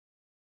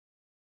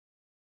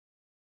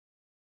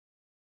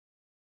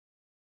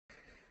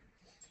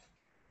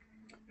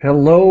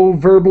Hello,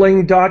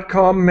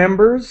 Verbling.com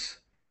members.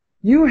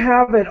 You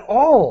have it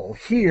all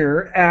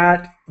here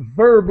at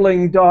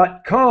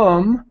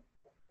Verbling.com,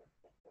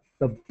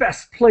 the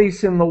best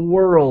place in the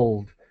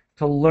world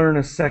to learn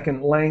a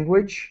second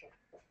language,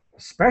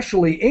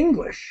 especially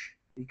English,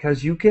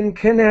 because you can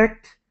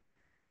connect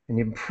and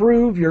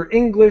improve your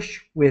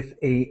English with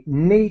a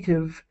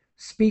native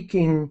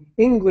speaking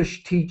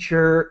English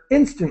teacher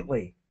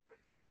instantly.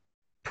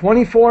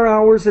 24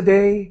 hours a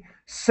day,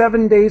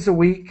 7 days a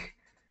week.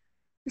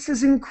 This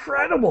is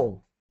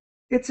incredible.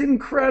 It's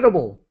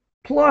incredible.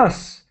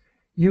 Plus,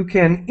 you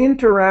can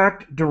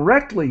interact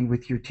directly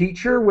with your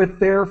teacher with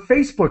their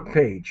Facebook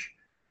page.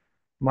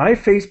 My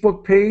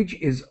Facebook page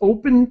is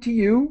open to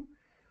you.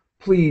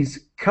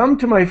 Please come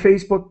to my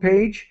Facebook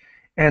page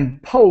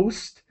and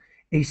post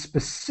a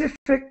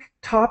specific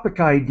topic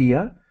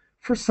idea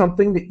for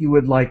something that you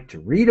would like to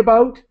read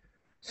about,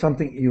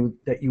 something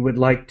that you would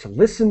like to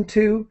listen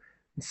to,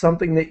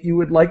 something that you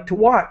would like to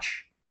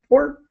watch,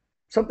 or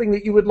something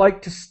that you would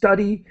like to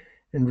study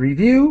and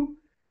review.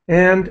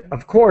 And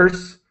of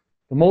course,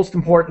 the most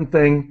important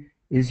thing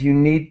is you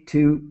need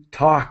to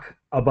talk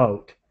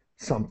about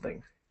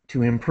something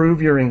to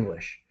improve your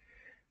English.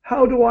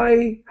 How do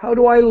I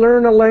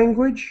learn a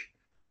language?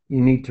 You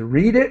need to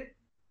read it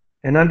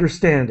and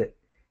understand it.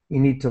 You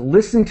need to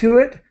listen to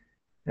it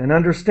and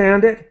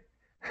understand it.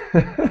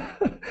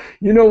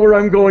 You know where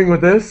I'm going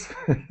with this.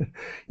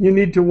 You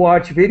need to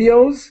watch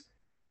videos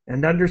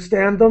and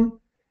understand them,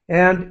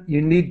 and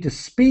you need to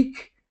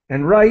speak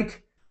and write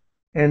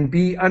and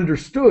be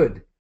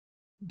understood.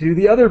 Do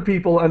the other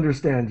people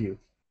understand you?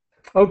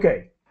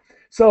 Okay,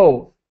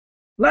 so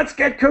let's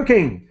get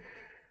cooking.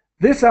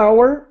 This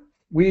hour,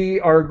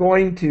 we are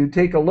going to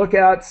take a look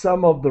at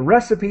some of the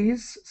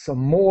recipes, some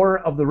more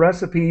of the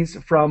recipes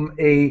from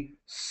a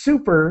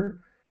super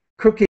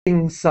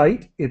cooking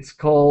site. It's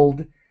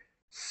called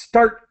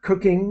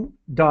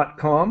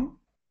startcooking.com.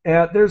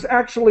 There's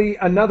actually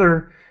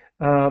another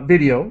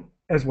video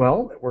as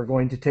well that we're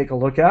going to take a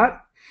look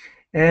at.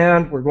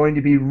 And we're going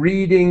to be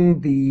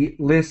reading the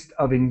list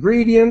of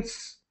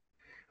ingredients.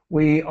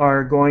 We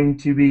are going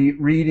to be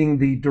reading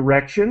the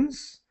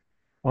directions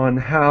on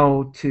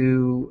how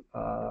to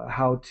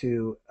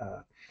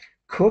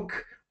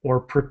cook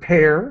or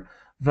prepare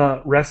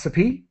the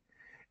recipe.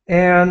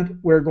 And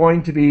we're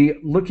going to be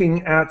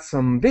looking at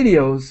some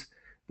videos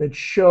that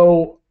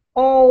show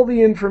all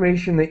the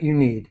information that you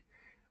need,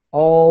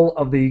 all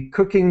of the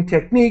cooking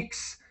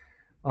techniques,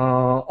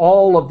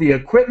 all of the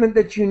equipment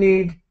that you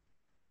need.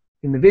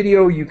 In the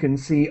video, you can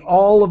see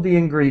all of the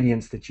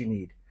ingredients that you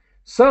need.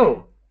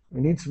 So, we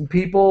need some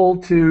people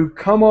to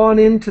come on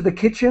into the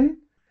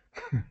kitchen.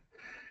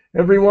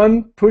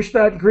 Everyone, push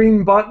that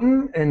green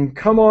button and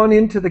come on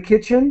into the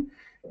kitchen,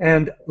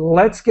 and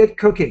let's get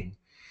cooking.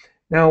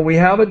 Now, we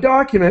have a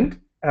document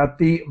at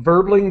the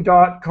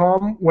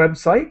Verbling.com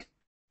website,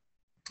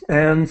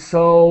 and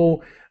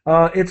so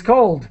it's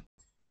called,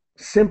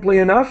 simply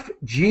enough,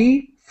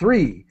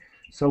 G3.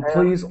 So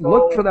please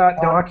look for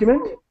that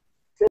document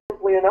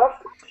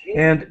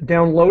and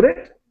download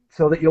it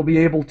so that you'll be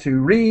able to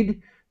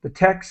read the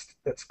text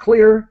that's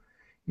clear.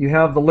 You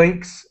have the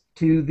links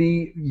to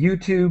the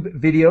YouTube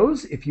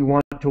videos if you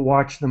want to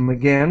watch them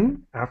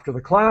again after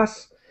the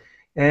class.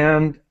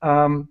 And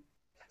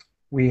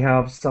we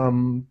have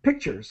some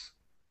pictures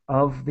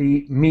of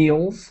the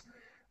meals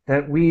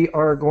that we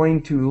are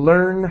going to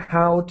learn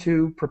how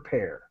to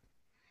prepare.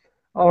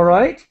 All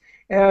right.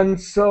 And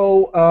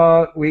so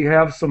we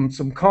have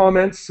some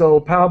comments. So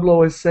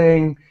Pablo is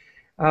saying,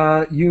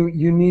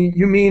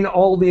 you mean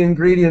all the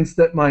ingredients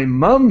that my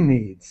mom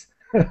needs?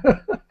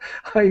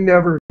 I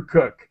never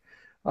cook.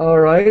 All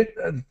right.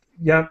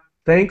 Yeah.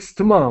 Thanks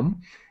to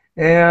Mom.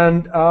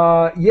 And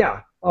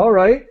yeah. All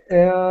right.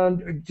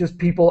 And just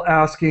people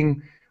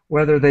asking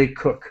whether they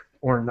cook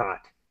or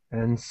not.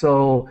 And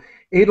so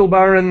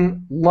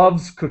Edelbaron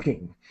loves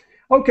cooking.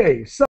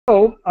 Okay. So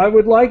I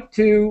would like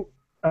to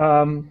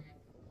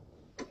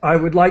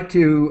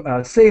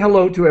say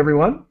hello to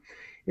everyone.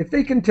 If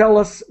they can tell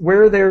us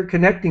where they're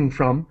connecting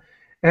from.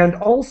 And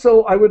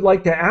also, I would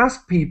like to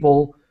ask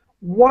people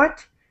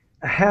what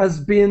has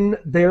been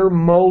their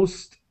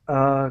most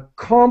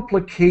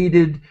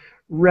complicated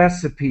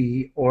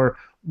recipe, or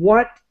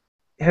what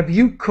have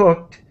you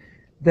cooked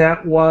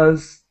that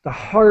was the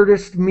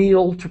hardest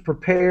meal to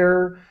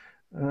prepare?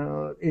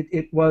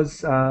 It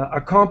was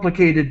a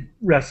complicated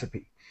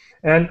recipe.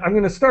 And I'm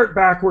going to start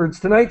backwards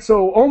tonight.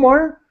 So,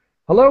 Omar,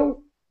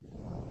 hello.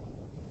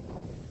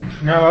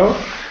 Hello.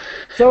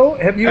 So,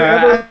 have you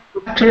ever...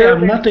 Actually,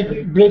 I'm not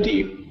a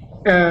pretty...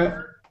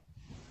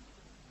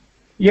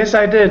 yes,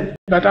 I did,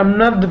 but I'm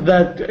not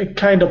that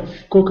kind of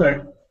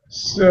cooker.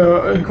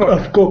 So,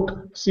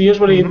 cook. So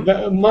usually,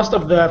 most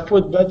of the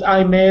food that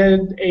I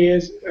made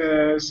is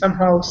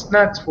somehow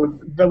snacks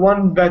food. The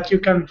one that you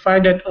can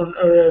find it on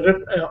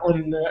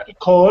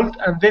cold,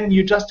 and then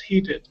you just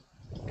heat it.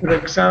 For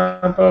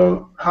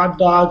example, hot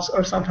dogs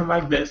or something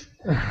like this.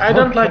 I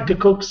don't like to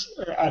cook,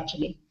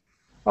 actually.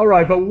 All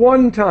right, but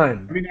one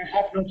time. I mean, I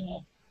have no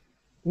time.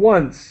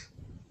 Once.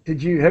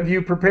 have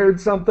you prepared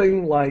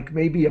something like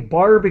maybe a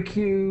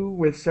barbecue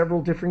with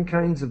several different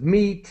kinds of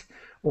meat,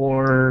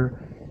 or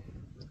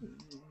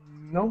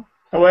no?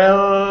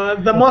 Well,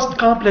 the most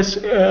complex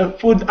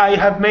food I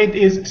have made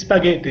is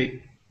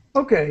spaghetti.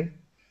 Okay,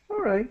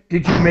 all right.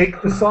 Did you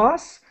make the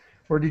sauce,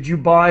 or did you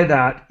buy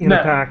that in a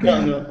No, no,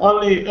 package? no.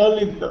 Only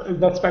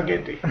the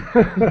spaghetti.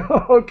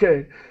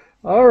 Okay,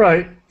 all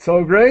right.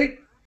 So great.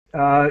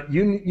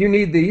 You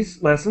need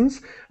these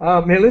lessons.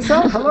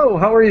 Melissa, hello.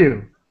 How are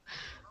you?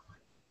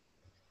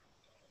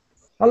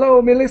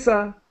 Hello,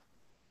 Melissa.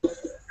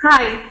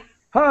 Hi,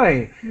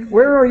 Hi.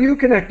 Where are you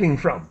connecting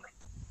from?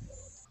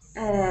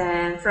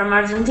 from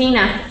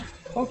Argentina.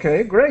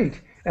 Okay,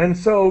 great. And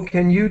so,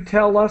 can you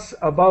tell us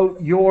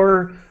about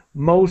your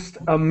most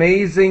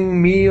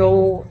amazing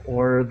meal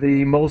or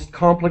the most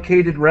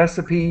complicated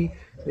recipe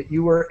that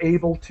you were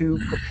able to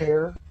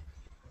prepare?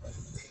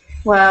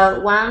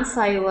 Well, once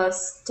I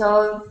was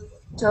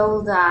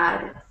told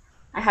that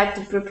I had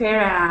to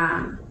prepare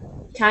a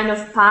kind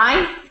of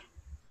pie,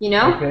 you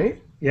know, Okay,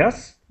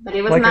 yes. but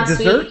it was Like a not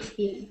sweet. dessert?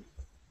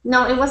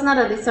 No, it was not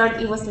a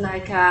dessert. It was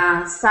like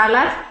a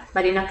salad,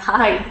 but in a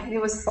pie. It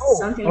was Oh,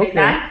 something like okay,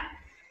 that,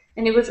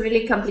 and it was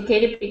really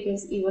complicated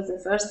because it was the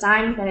first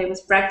time that I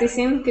was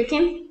practicing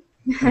cooking,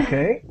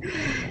 okay,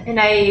 and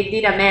I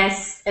did a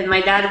mess, and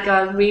my dad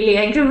got really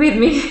angry with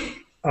me.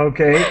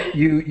 okay.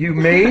 You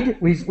made,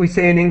 we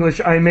say in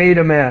English, I made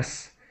a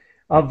mess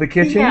of the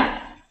kitchen.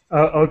 Yeah.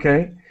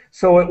 Okay.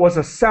 So it was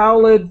a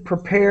salad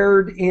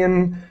prepared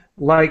in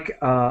like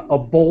a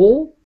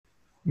bowl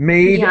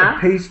made of Yeah,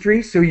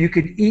 pastry so you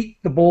could eat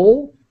the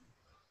bowl.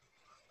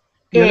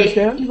 Do you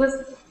understand? it was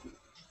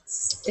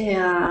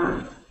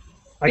uh,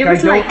 Like it I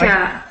was don't, like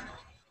I,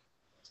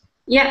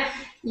 yeah,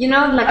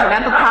 like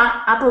an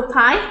apple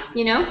pie.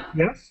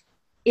 yes?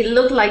 It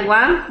looked like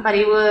one, but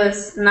it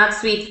was not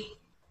sweet.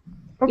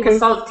 It was Okay.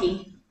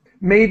 salty.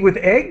 Made with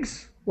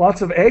eggs?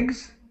 Lots of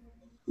eggs?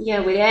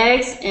 Yeah, with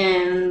eggs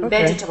and Okay.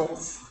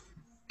 vegetables.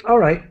 All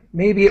right.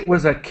 Maybe it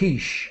was a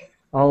quiche.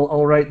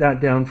 I'll write that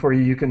down for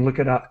you. You can look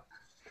it up.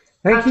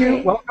 Thank you.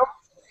 Okay.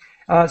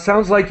 Welcome.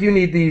 Sounds like you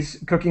need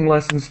these cooking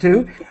lessons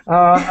too.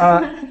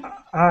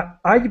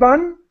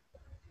 Ayban?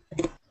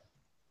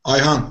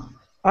 Ayhan,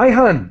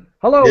 Ayhan.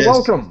 Hello, yes,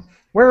 welcome.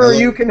 Where are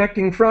you hello.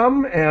 connecting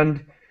from,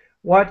 and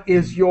what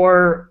is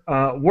your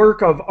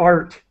work of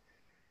art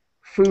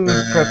food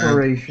Okay.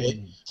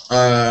 preparation?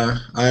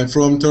 I'm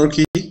from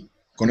Turkey,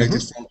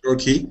 connected Hmm. from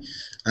Turkey,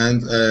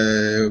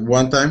 and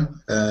one time,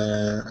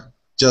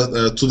 just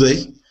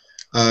today,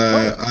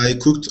 Oh,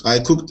 I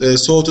cooked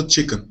salted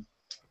chicken,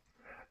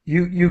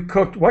 you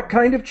cooked what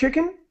kind of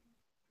chicken?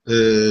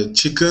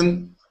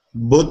 chicken,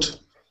 but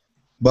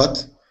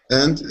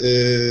and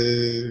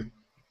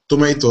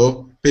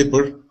tomato,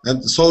 pepper,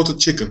 and salted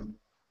chicken,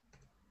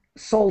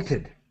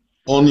 Salted.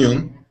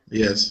 onion,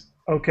 yes,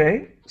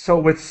 Okay. So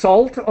with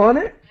salt on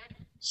it?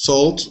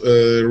 salt,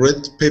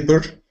 red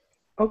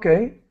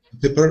Okay.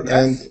 pepper, and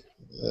Yes.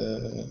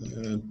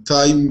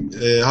 thyme.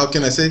 How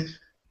can I say?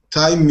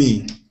 Thyme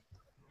me.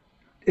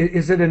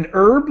 Is it an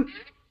herb?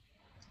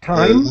 Uh,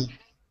 Thyme?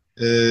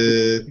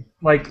 uh,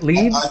 Like I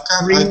leaves?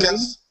 can I Green can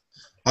leaves?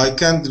 I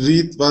can't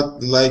read,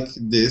 but like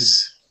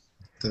this.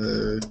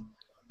 Uh,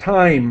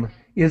 Thyme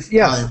is,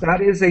 yes, Thyme.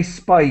 that is a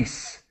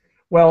spice.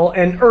 Well,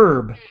 an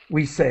herb,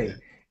 we say.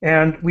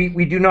 And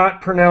we do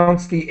not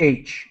pronounce the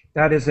H.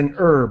 That is an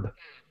herb.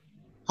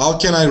 How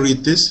can I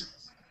read this?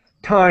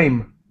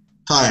 Thyme.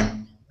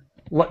 Thyme.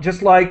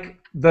 Just like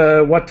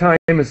the, what time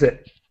is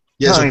it?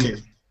 Yes. Okay.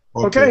 Time.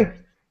 Okay. Okay. Okay.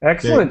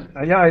 Excellent.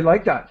 Yeah, I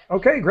like that.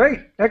 Okay, great.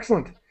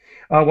 Excellent.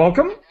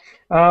 Welcome.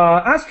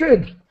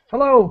 Astrid,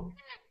 hello.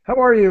 How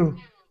are you?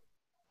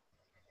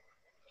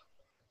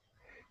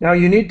 Now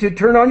you need to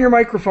turn on your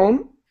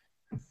microphone.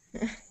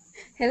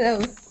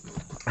 Hello.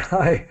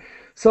 Hi.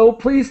 So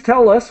please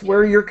tell us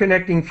where you're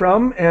connecting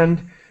from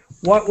and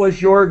what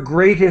was your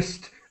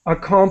greatest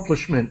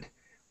accomplishment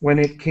when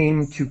it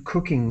came to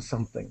cooking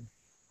something.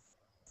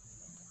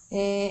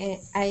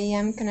 I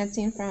am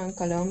connecting from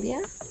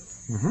Colombia,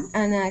 Hmm.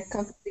 and a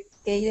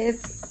complicated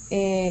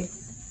uh,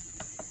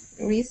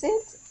 reason.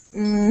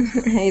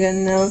 I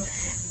don't know.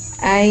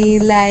 I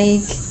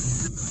like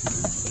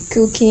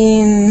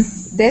cooking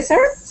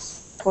desserts.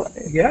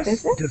 Yes,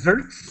 Desserts?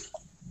 desserts.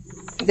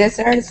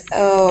 Desserts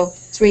of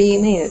 3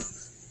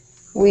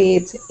 minutes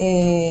with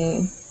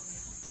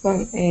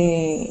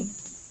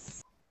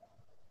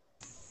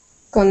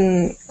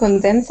con,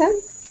 condensed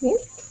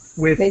milk,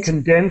 With veg,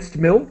 condensed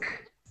milk.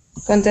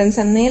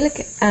 condensed milk,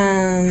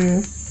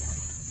 and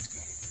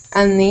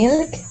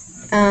milk,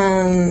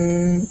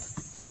 and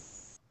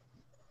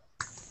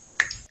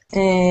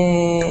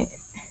I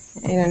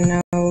don't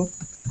know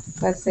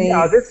what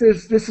Yeah, say. this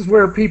is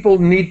where people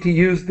need to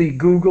use the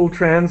Google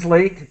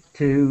Translate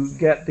to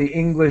get the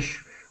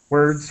English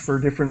words for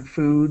different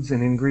foods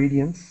and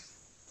ingredients.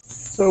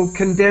 So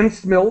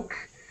condensed milk.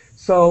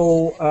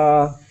 So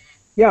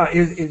yeah,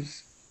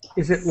 is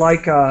it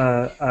like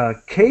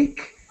a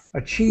cake,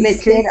 a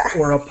cheesecake, Lechera.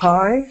 or a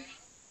pie?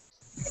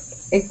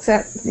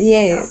 Exact.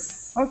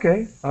 Yes.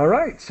 Okay, all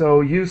right.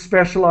 So you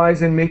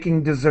specialize in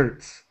making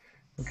desserts.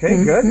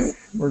 Okay, good.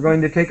 We're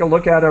going to take a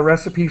look at a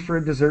recipe for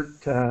a dessert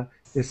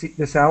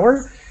this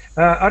hour.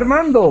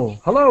 Armando,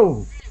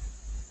 hello.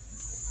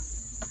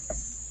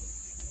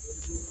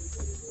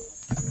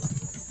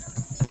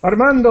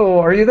 Armando,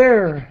 are you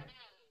there?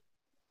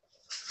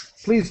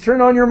 Please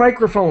turn on your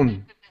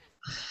microphone.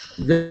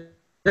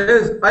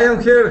 Yes, I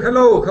am here.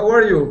 Hello, how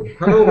are you?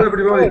 Hello,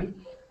 everybody.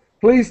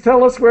 Please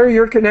tell us where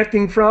you're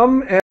connecting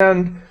from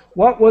and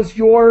what was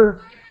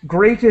your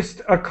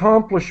greatest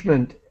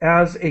accomplishment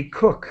as a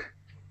cook?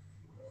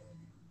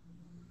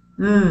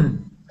 I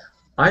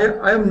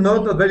am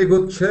not a very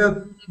good chef,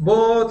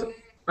 but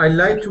I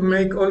like to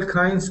make all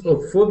kinds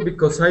of food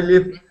because I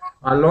live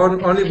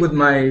alone only with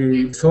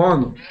my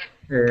son.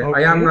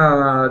 I am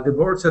a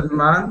divorced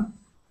man,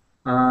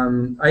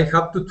 and I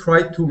have to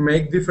try to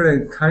make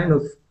different kind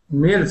of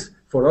meals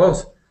for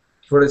us.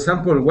 For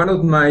example, one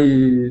of my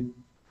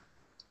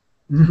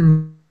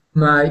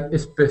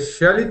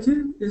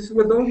specialty is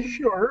well done.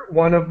 Sure,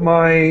 one of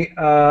my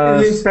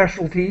Yes.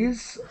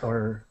 specialties,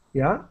 or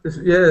yeah.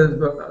 Yes,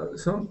 but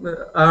some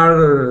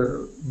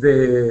are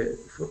the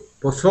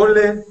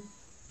pozole,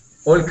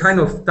 all kind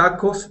of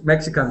tacos,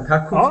 Mexican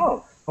tacos,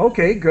 Oh,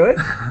 okay, good,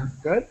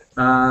 good.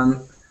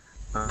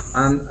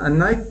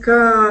 and I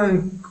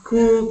can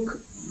cook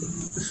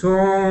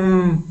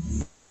some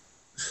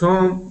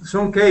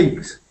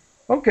cakes.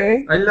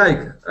 Okay. I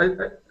like.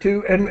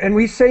 And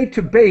we say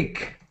to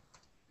bake.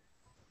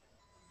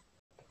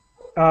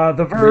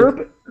 The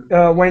verb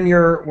when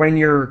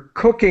you're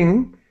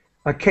cooking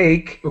a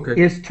cake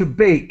is to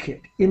bake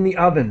it in the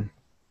oven.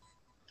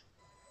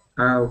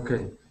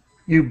 Okay.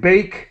 You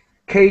bake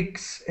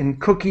cakes and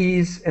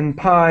cookies and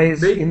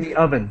pies in the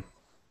oven.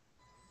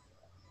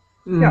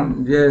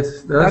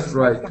 Yes, that's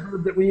right. That's the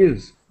verb that we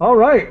use. All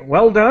right.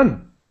 Well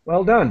done.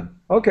 Well done.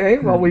 Okay.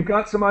 Well, we've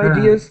got some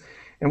ideas,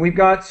 and we've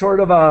got sort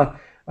of a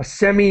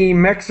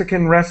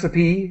semi-Mexican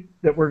recipe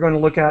that we're going to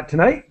look at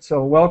tonight.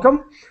 So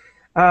welcome.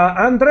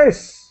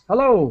 Andres,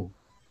 hello.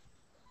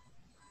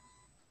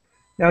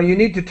 Now you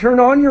need to turn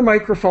on your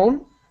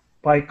microphone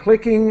by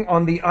clicking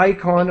on the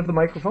icon of the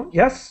microphone.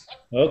 Yes?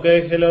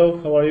 Okay,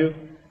 hello, how are you?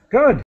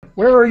 Good.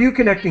 Where are you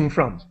connecting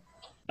from?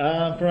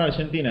 I'm from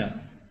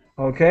Argentina.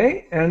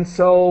 Okay, and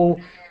so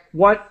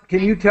what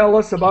can you tell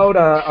us about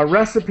a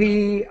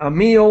recipe, a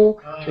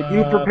meal that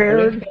you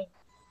prepared?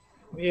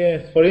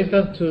 Yes, for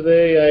instance,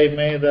 today I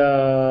made,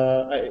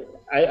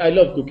 I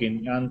love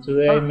cooking, and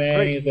today I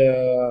made,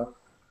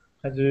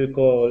 how do you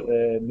call,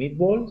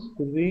 meatballs,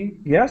 could be?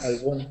 Yes.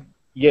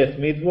 Yes,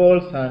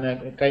 meatballs and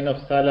a kind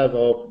of salad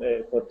of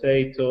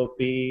potato,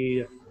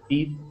 peas.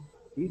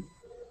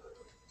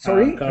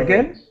 Sorry,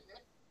 again?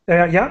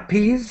 Yeah,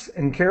 peas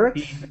and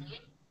carrots.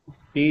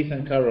 Peas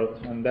and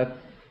carrots, and that's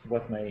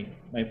what my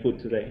food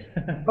today.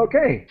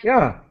 Okay,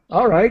 yeah.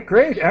 All right,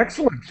 great,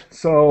 excellent.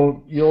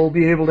 So you'll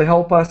be able to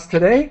help us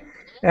today.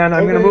 And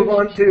I'm going to move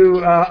on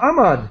to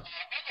Ahmad.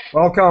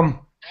 Welcome.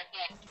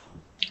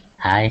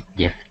 Hi,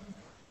 Jeff.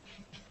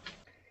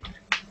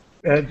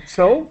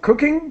 So,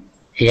 cooking?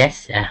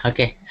 Yes,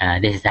 okay.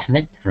 This is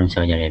Ahmed from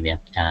Saudi Arabia.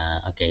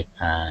 Okay,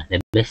 the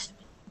best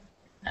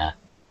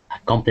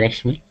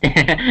accomplishment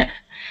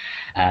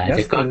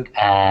to cook.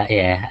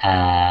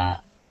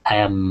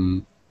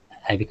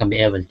 I become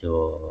able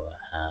to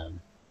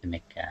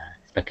make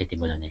spaghetti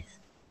bolognese.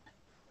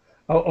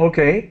 Oh,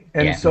 okay.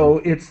 And so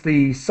it's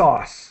the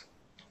sauce.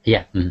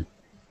 Yeah.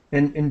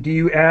 And do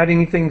you add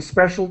anything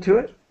special to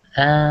it?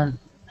 I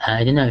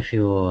don't know if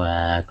you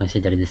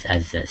consider this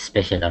as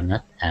special or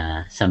not.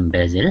 Some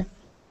basil,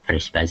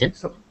 fresh basil.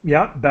 So,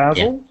 yeah,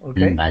 basil. Yeah.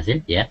 Okay.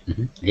 Basil. Yeah.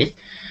 This,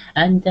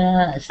 and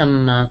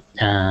some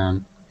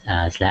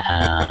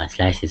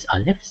slices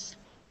olives.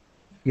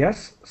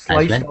 Yes,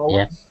 sliced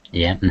olives.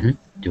 Yeah.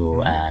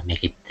 To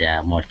make it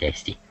more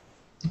tasty.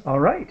 All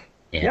right.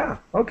 Yeah.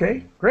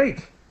 Okay. Great.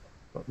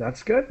 Well,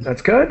 that's good.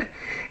 That's good.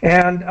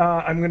 And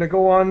I'm going to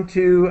go on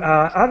to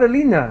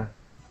Adelina.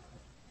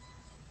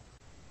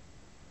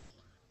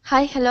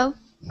 Hi. Hello.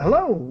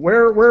 Hello.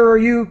 Where are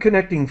you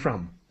connecting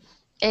from?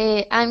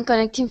 I'm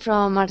connecting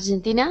from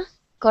Argentina,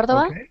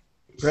 Córdoba. Okay.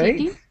 Great.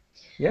 City.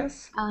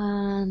 Yes.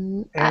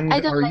 And I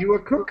don't are you a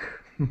cook?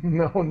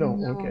 No.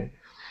 Okay.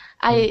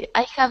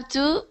 I have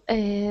to,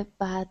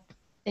 but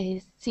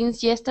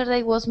since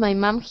yesterday was my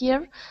mom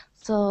here,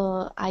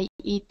 so I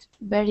eat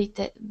very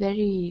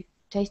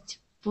tasty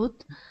food.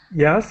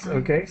 Yes.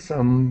 Okay.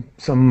 Some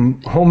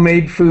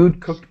homemade food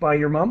cooked by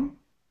your mom.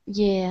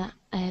 Yeah,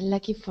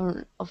 lucky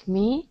of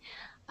me,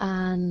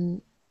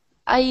 and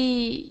I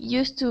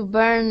used to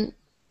burn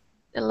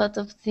a lot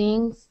of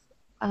things,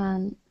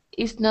 and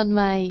it's not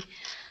my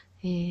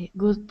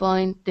good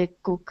point to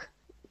cook.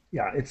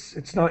 Yeah,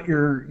 it's not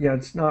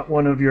it's not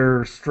one of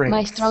your strengths.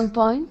 My strong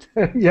point.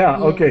 Yeah.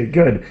 Okay.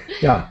 Good.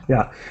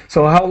 Yeah.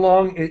 So how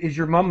long is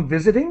your mom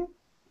visiting?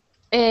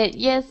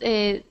 Yes.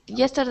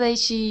 Yesterday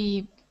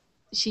she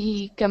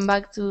came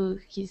back to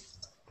his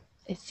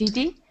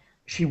city.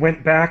 She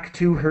went back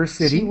to her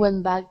city. She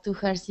went back to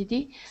her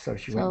city. So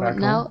she went back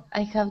now home.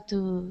 I have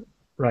to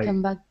Right.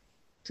 come back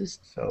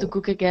to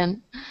cook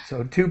again.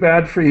 So too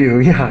bad for you.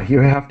 Yeah, you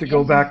have to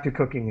go back to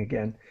cooking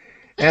again.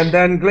 And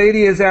then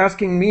Glady is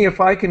asking me if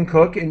I can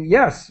cook, and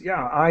yes,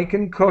 yeah, I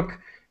can cook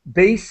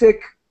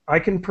I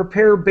can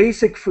prepare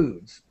basic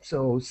foods.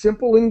 So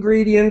simple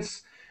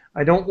ingredients.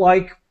 I don't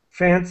like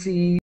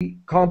fancy,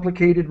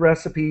 complicated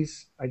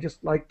recipes. I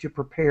just like to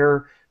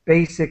prepare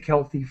basic,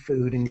 healthy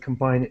food and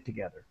combine it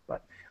together.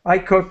 But I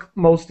cook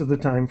most of the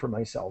time for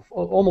myself,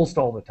 almost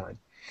all the time.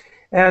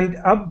 And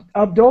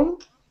Abdul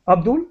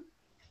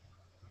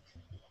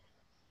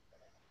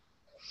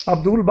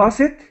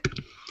Basit?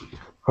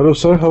 Hello,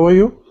 sir. How are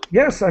you?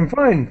 Yes, I'm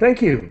fine.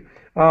 Thank you.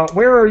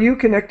 Where are you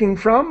connecting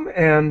from?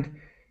 And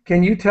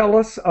can you tell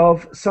us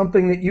of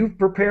something that you've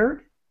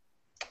prepared?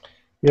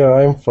 Yeah,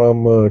 I'm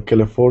from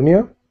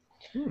California,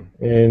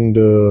 and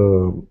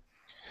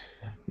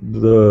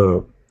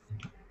the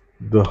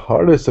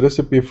hardest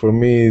recipe for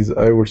me is,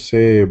 I would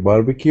say,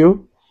 barbecue.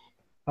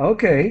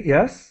 Okay,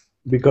 yes.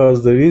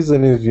 Because the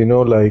reason is,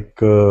 like,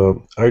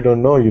 I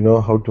don't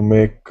know, how to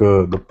make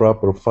the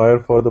proper fire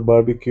for the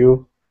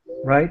barbecue.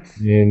 Right.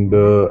 And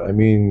I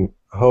mean,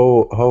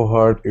 how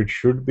hard it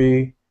should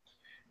be,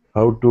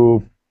 how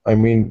to,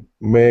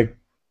 make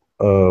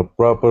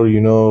proper,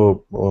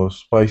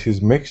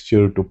 spices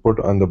mixture to put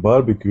on the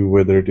barbecue,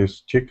 whether it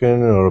is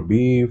chicken or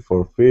beef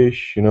or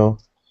fish,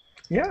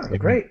 Yeah,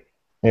 great.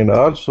 And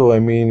also,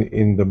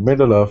 in the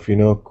middle of,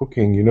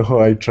 cooking,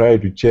 I try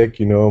to check,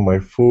 my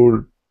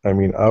food,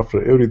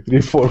 after every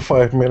 3, 4,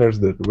 5 minutes,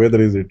 that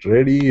whether is it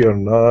ready or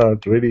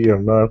not,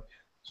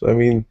 So,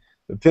 the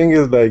thing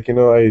is, like,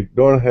 I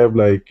don't have,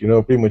 like,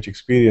 pretty much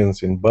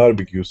experience in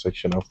barbecue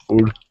section of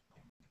food.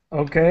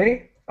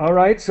 Okay. All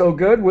right. So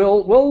good.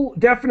 We'll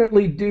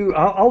definitely do.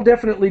 I'll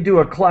definitely do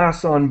a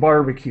class on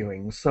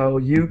barbecuing. So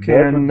you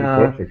can.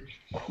 Perfect.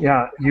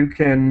 Yeah, you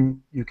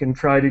can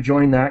try to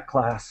join that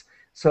class.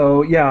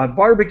 So yeah,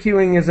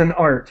 barbecuing is an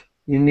art.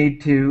 You need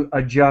to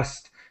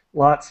adjust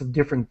lots of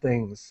different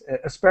things,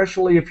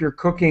 especially if you're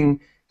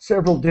cooking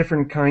several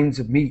different kinds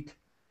of meat.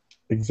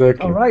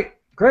 Exactly. All right.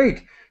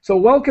 Great. So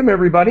welcome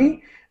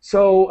everybody.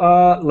 So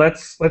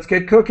let's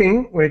get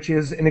cooking, which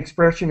is an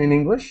expression in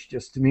English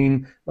just to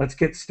mean let's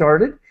get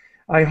started.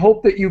 I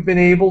hope that you've been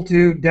able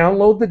to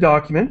download the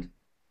document,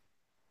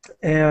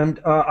 and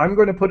I'm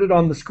going to put it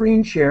on the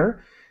screen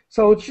share.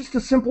 So it's just a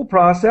simple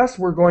process.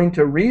 We're going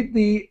to read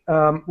the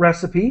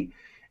recipe,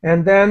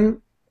 and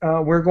then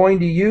we're going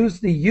to use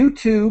the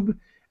YouTube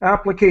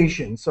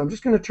application. So I'm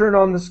just going to turn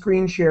on the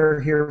screen share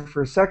here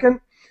for a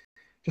second.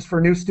 Just for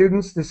new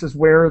students, this is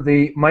where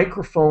the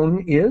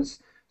microphone is.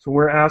 So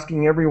we're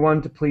asking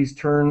everyone to please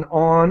turn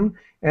on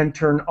and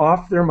turn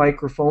off their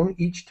microphone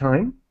each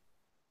time.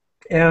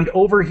 And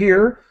over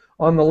here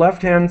on the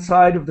left-hand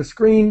side of the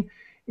screen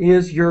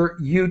is your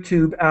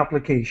YouTube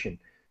application.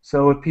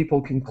 So if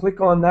people can click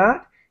on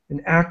that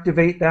and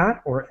activate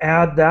that or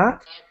add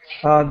that,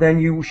 then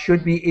you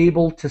should be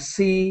able to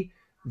see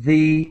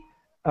the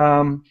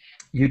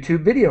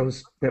YouTube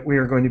videos that we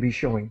are going to be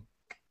showing.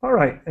 All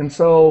right, and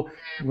so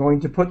I'm going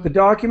to put the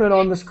document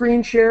on the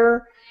screen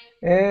share,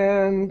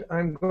 and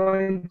I'm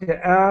going to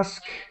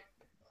ask,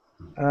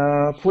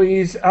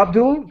 please,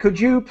 Abdul, could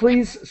you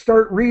please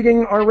start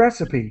reading our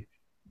recipe?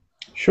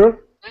 Sure.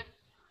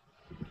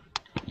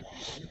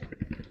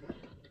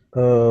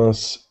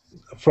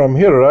 From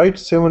here, right?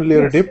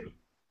 7-layer dip?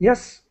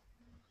 Yes.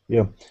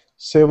 Yeah.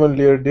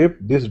 7-layer dip.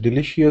 This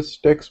delicious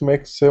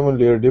Tex-Mex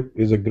 7-layer dip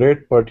is a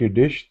great party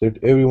dish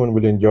that everyone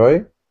will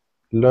enjoy.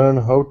 Learn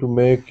how to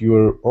make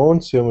your own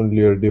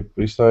 7-layer dip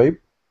recipe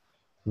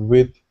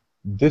with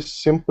this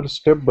simple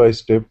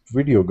step-by-step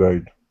video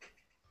guide.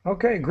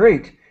 Okay,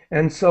 great.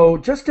 And so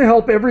just to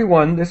help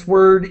everyone, this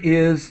word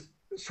is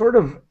sort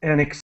of an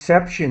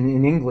exception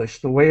in English,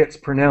 the way it's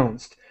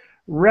pronounced.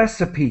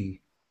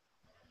 Recipe.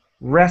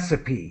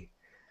 Recipe.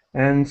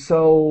 And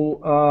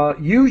so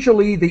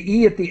usually the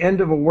E at the end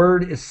of a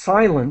word is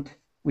silent.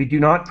 We do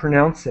not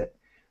pronounce it.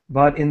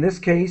 But in this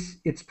case,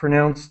 it's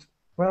pronounced,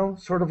 well,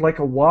 sort of like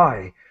a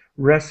Y,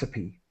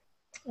 recipe.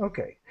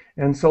 Okay,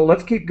 and so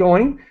let's keep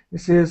going.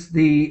 This is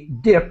the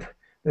dip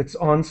that's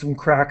on some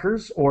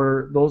crackers,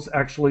 or those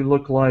actually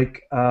look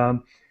like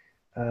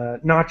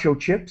nacho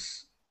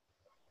chips.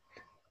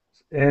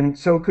 And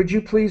so could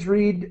you please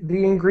read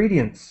the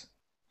ingredients?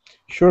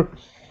 Sure.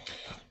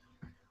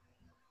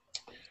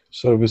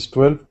 Service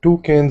 12, 2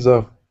 cans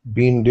of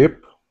bean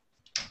dip,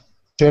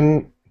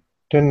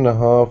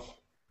 10.5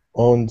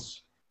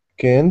 ounce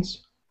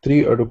cans,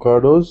 3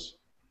 avocados,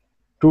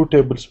 2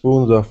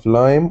 tablespoons of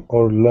lime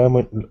or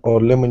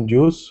lemon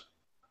juice,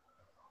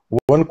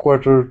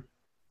 1/4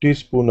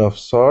 teaspoon of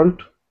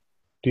salt,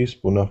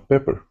 teaspoon of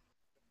pepper.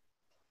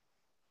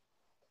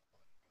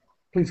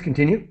 Please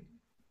continue.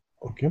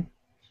 Okay.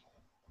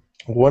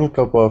 1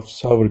 cup of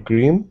sour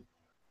cream,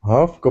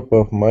 half cup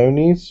of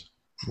mayonnaise,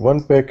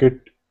 1 packet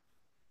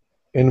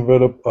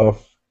envelope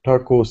of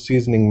taco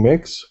seasoning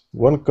mix,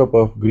 1 cup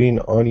of green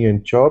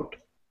onion chopped,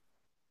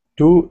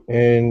 2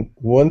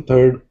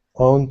 1/3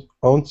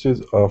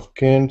 ounces of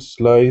canned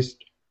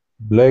sliced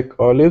black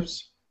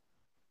olives,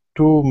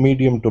 2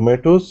 medium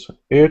tomatoes,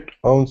 8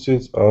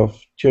 ounces of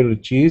cheddar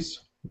cheese,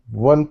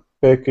 1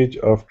 package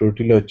of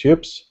tortilla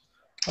chips.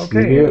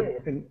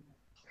 Okay.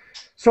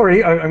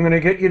 Sorry, I'm going to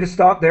get you to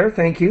stop there.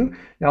 Thank you.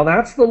 Now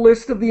that's the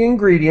list of the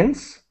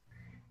ingredients.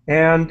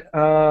 And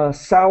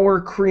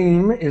sour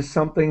cream is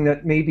something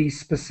that may be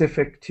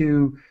specific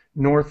to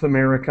North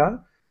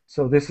America.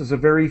 So this is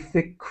a very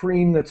thick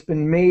cream that's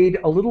been made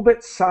a little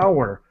bit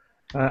sour.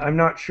 I'm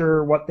not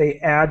sure what they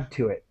add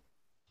to it,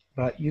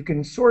 but you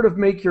can sort of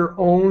make your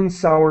own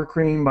sour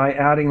cream by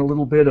adding a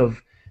little bit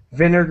of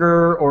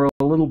vinegar or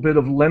a little bit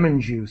of lemon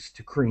juice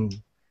to cream.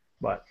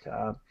 But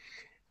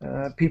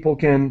people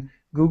can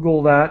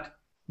Google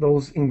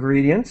those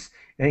ingredients.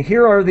 And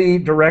here are the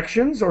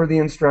directions or the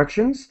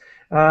instructions.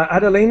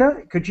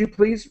 Adelina, could you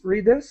please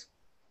read this?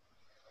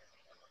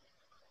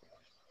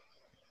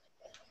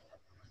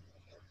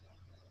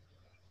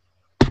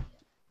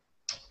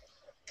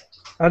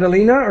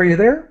 Adelina, are you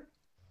there?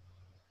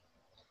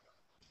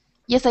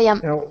 Yes, I am.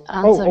 No.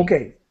 I'm sorry.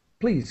 Okay.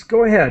 Please,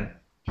 go ahead.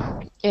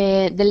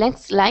 The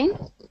next line?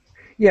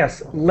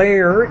 Yes,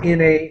 layer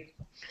in a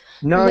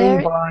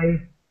 9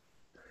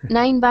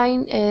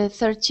 by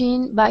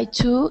 13 by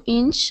 2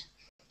 inch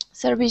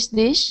service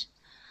dish.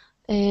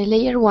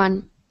 Layer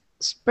 1.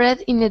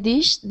 Spread in a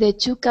dish the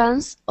 2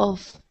 cans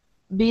of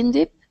bean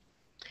dip.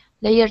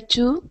 Layer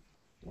 2.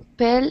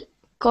 Peel,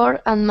 core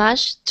and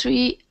mash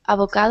 3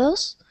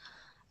 avocados.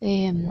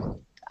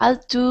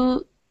 Add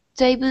 2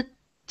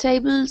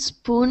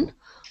 tablespoons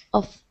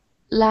of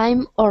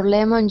lime or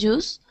lemon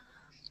juice,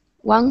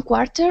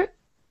 1/4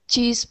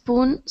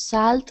 teaspoon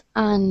salt,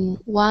 and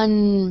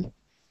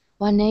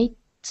 1/8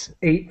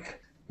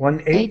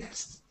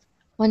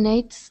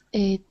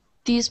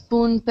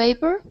 teaspoon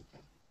pepper.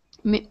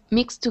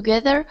 Mix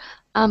together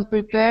and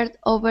prepared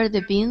over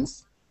the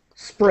beans.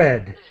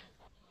 Spread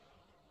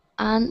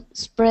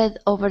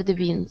over the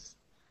beans.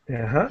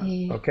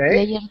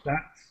 Okay.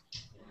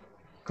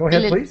 Go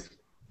ahead, please.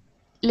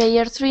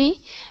 Layer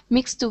 3.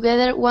 Mix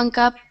together 1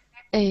 cup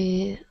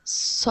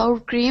sour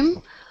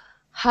cream,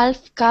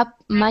 half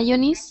cup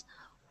mayonnaise,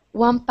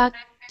 1 pack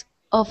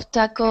of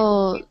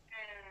taco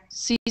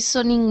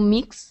seasoning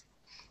mix.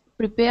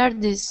 Prepare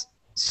this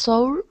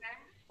sour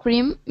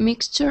cream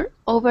mixture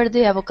over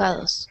the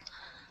avocados.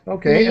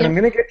 Okay, and I'm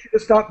going to get you to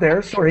stop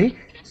there. Sorry.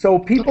 So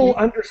people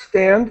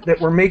understand that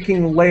we're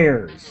making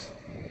layers.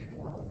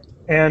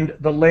 And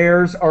the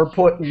layers are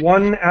put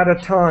one at a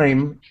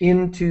time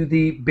into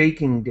the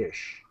baking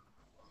dish.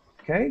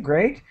 Okay,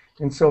 great.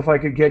 And so if I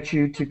could get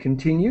you to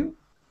continue.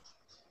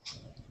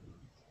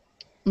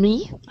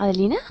 Me,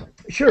 Adelina?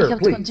 Sure, I have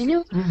please. to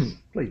continue?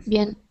 Please.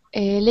 Bien.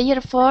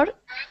 Layer 4.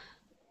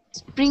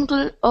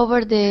 Sprinkle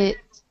over the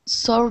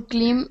sour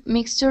cream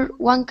mixture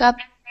 1 cup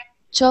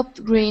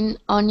chopped green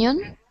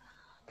onion.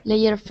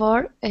 Layer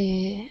 4.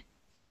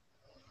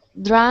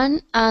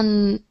 Drain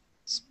and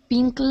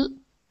sprinkle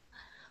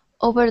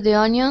over the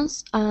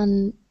onions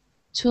and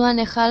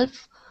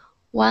 2.5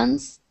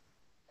 ounces.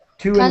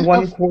 2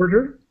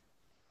 1/4.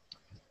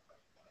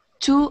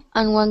 2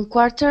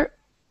 1/4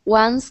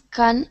 ounce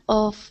can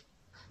of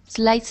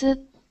sliced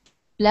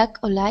black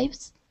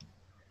olives.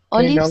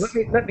 Okay, now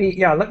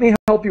let me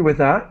help you with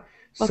that.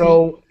 Okay. So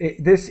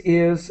this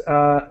is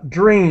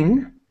drain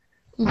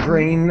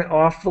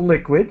off the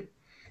liquid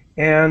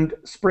and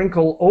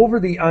sprinkle over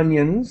the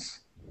onions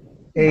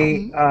a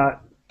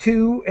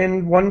 2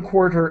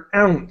 1/4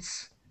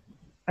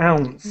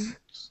 ounce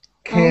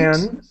can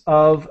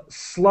of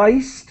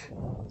sliced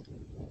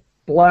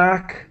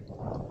black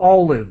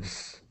olives.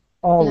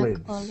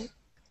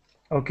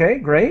 Okay,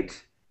 great.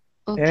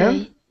 Okay. And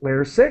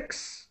layer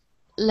 6.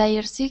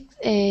 Layer 6,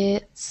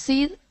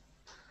 seed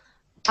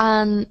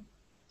and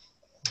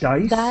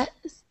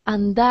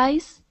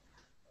dice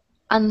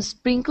and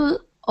sprinkle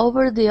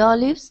over the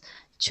olives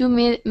 2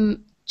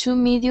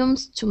 medium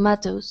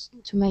tomatoes.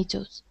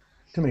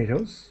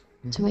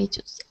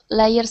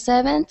 Layer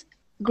 7,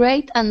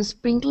 grate and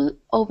sprinkle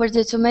over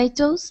the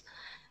tomatoes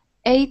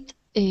 8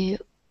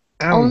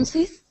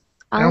 ounces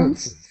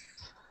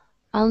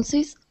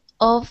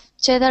of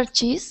cheddar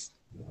cheese.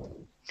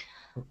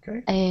 Okay.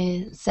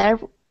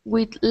 Serve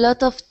with lot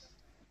of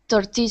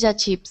tortilla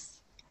chips.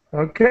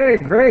 Okay,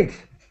 great.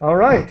 All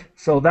right.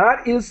 So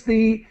that is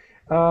the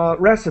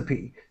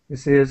recipe.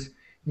 This is,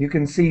 you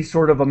can see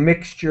sort of a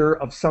mixture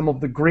of some of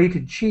the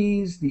grated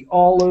cheese, the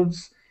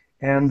olives,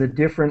 and the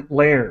different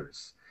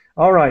layers.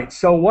 All right.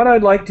 So what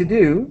I'd like to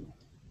do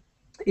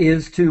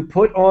is to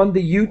put on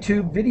the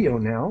YouTube video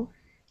now.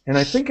 And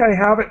I think I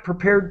have it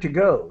prepared to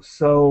go.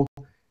 So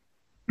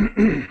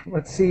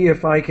let's see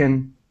if I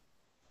can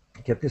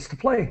get this to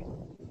play.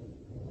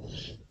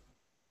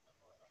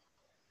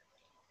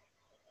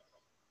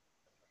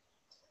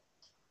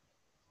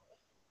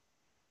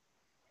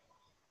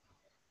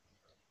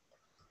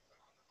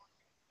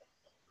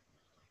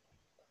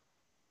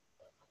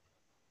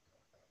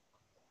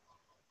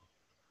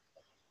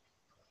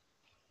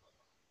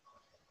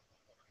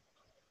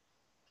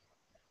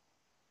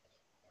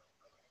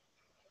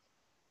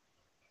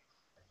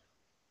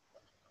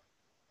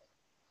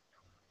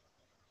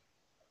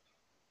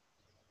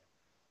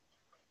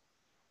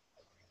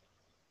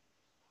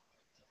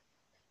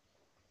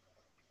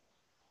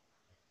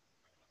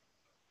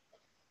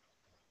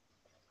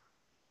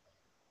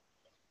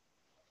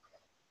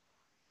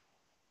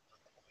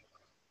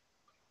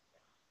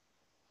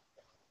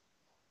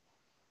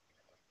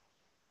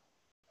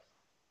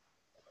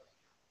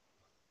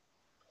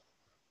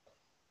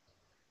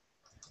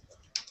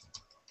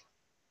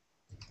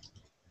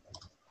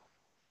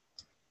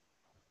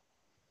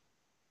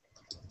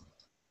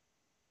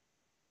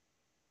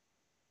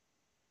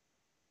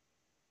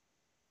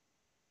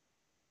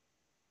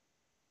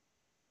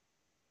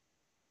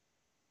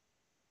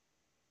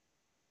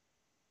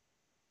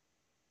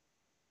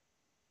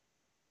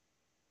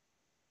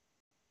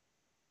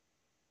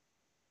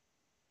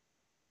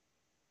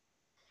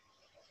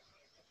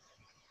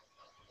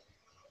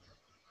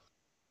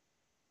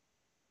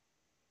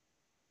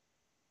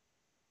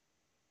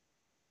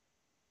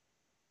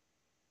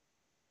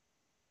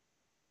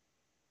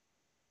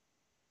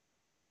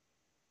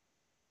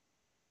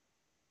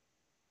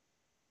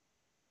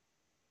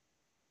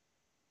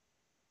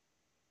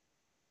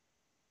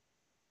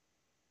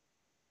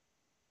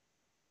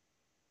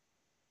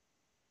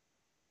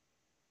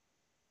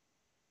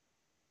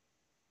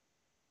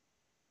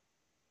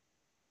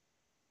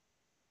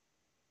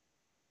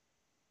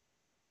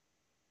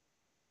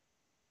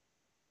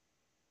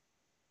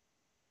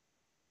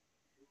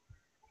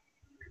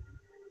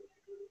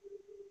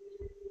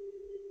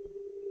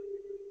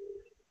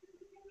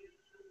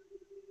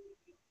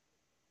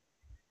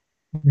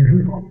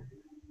 Two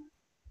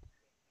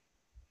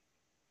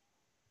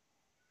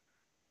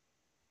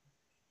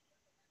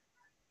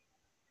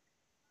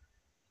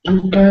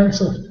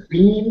cans of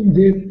bean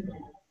dip.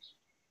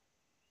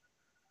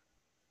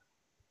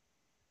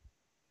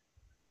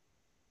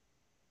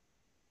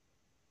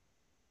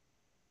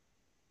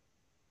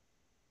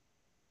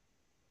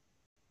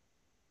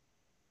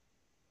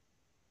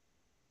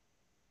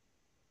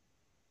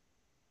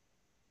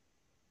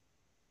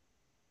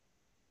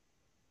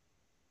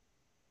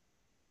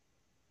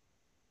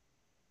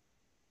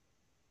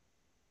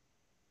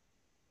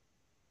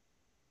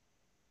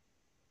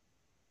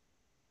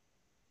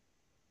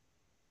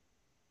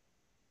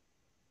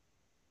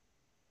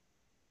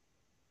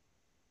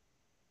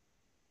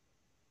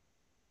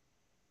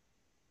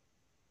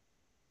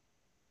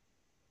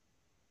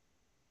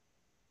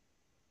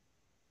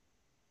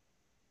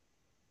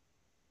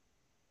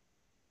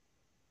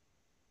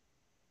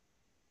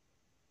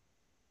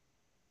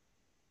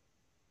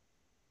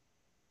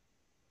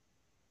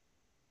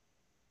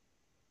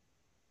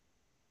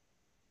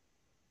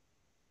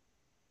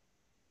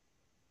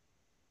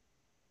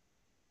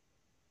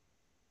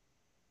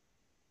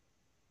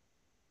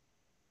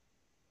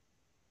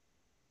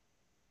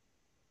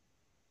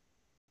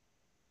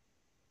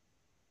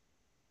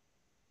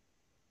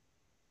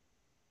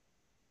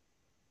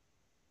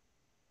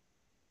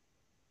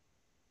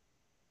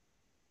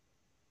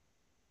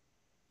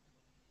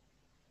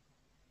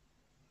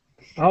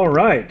 All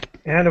right.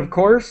 And of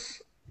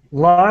course,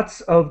 lots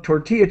of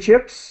tortilla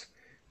chips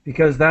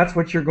because that's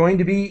what you're going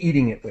to be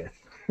eating it with.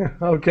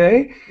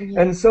 Okay?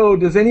 And so,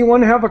 does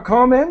anyone have a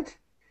comment?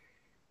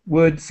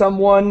 Would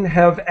someone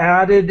have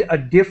added a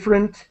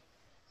different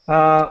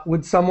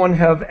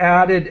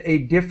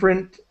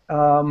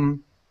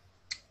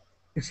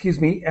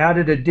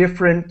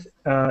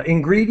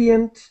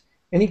ingredient?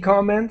 Any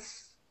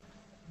comments?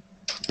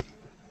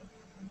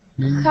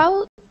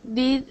 How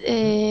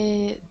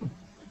did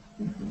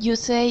you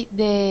say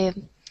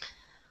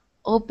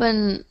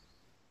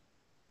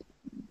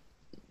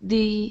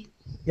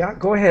Yeah,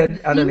 go ahead,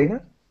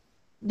 Adelina.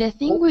 The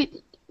thing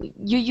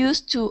you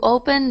used to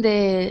open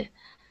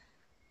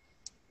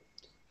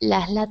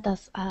las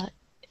latas. A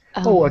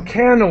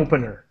can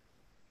opener.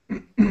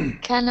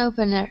 Can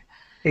opener.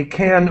 A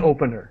can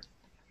opener.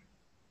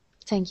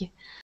 Thank you.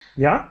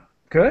 Yeah,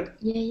 good.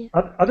 Yeah.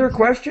 Other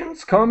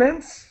questions,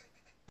 comments?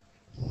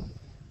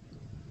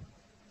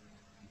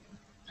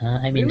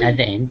 I mean, at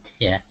the end,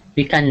 yeah,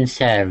 we can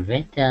serve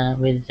it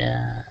with,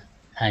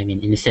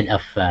 instead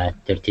of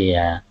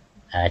tortilla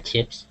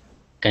chips,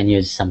 can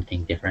use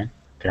something different,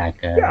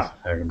 crackers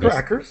or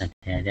crackers. Like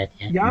that.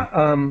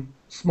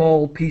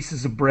 Small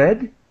pieces of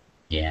bread.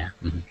 Yeah.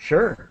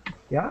 Sure.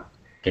 Yeah.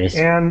 Crisp.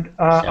 And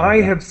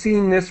I have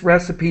seen this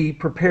recipe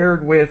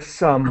prepared with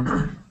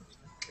some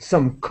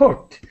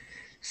cooked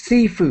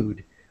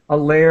seafood, a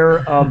layer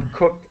of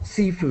cooked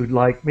seafood,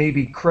 like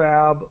maybe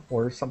crab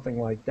or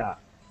something like that.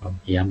 Oh,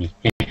 yummy.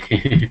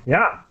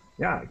 Yeah,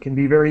 it can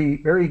be very,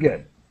 very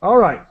good. All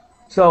right.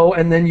 So,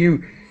 and then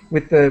you,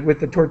 with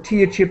the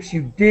tortilla chips,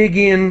 you dig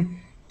in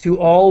to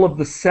all of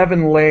the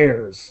 7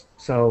 layers.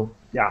 So,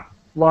 yeah,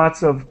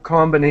 lots of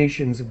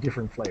combinations of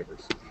different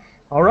flavors.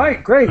 All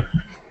right, great.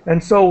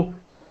 And so,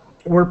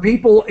 were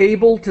people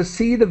able to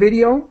see the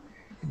video?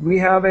 Did we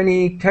have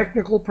any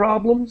technical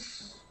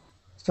problems?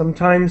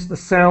 Sometimes the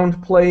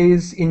sound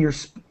plays in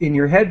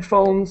your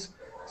headphones.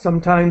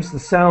 Sometimes the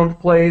sound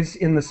plays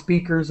in the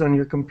speakers on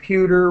your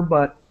computer,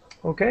 but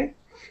okay.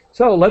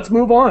 So let's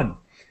move on.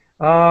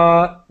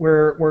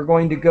 We're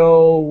going to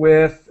go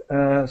with,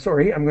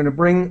 I'm going to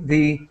bring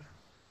the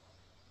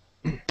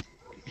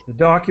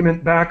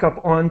document back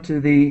up onto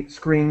the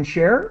screen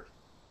share.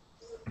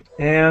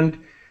 And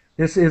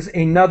this is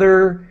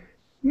another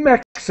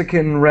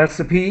Mexican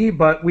recipe,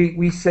 but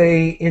we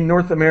say in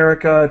North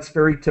America, it's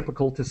very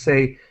typical to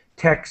say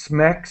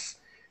Tex-Mex,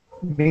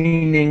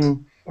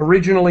 meaning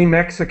originally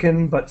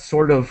Mexican, but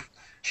sort of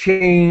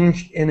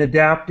changed and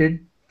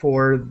adapted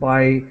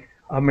by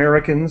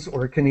Americans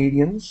or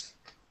Canadians.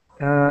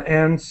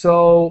 And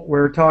so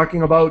we're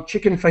talking about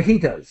chicken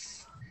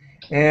fajitas.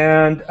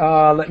 And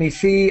let me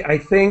see, I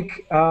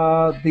think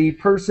the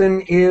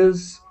person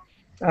is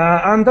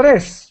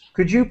Andres.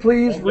 Could you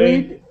please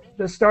read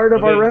the start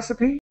of our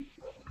recipe?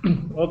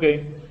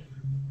 Okay.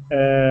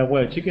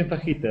 Well, chicken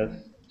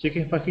fajitas.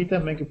 Chicken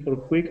fajitas make it for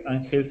quick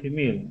and healthy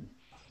meal.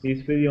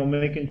 This video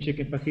making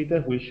chicken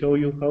fajitas will show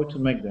you how to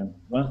make them,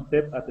 one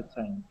step at a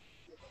time.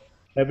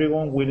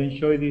 Everyone will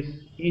enjoy this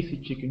easy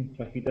chicken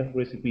fajitas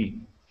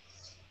recipe.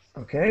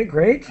 Okay,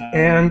 great.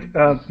 And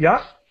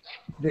yeah,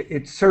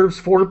 it serves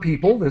 4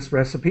 people, this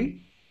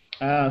recipe.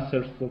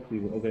 Serves 4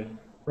 people, okay.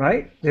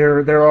 Right?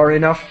 There are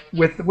enough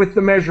with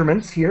the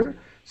measurements here.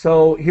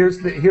 So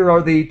here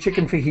are the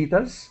chicken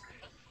fajitas.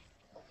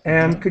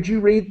 And could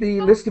you read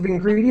the list of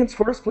ingredients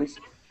for us, please?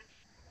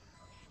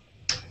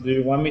 Do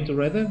you want me to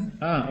read them?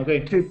 Okay.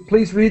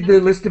 Please read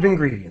the list of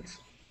ingredients.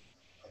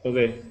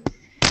 Okay.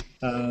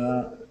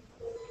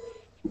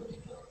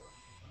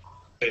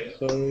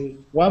 Sorry.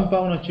 1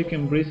 pound of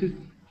chicken breasts,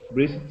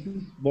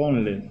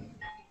 boneless.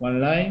 1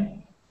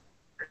 lime,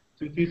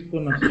 2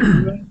 teaspoons of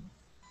sugar,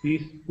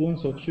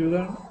 teaspoons of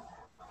sugar,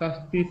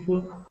 half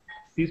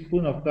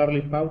teaspoon of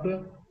garlic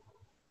powder,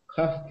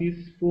 half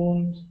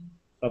teaspoon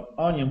of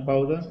onion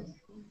powder,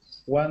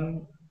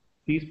 1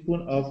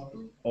 teaspoon of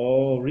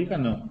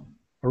oregano,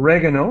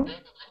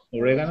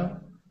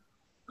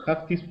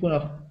 half teaspoon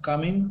of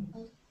cumin,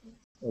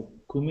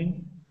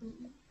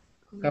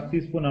 half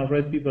teaspoon of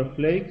red pepper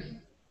flakes,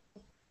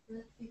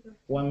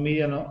 1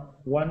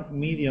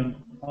 medium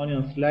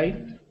onion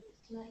sliced,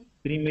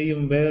 3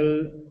 medium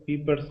bell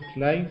peppers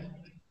sliced,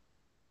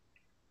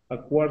 a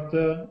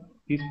quarter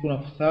teaspoon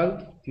of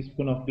salt,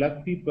 teaspoon of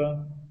black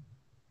pepper,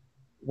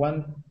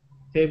 1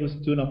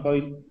 tablespoon of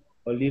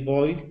olive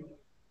oil,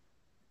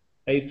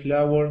 8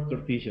 flour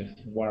tortillas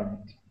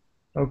warmed.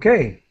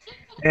 Okay,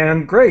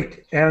 and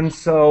great. And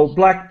so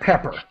black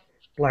pepper.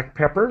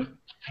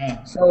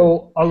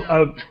 So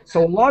a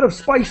lot of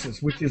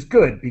spices, which is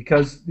good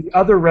because the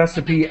other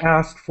recipe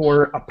asked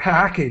for a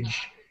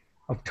package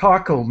of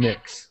taco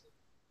mix,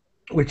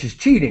 which is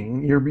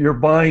cheating. You're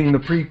buying the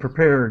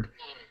pre-prepared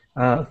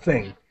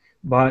thing,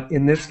 but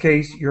in this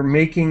case, you're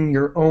making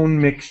your own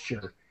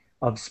mixture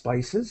of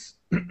spices.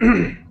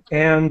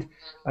 And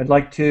I'd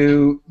like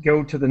to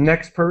go to the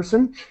next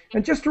person.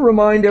 And just to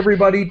remind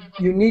everybody,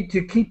 you need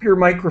to keep your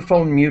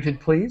microphone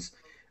muted, please.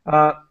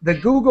 The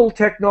Google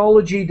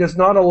technology does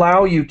not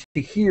allow you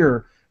to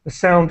hear the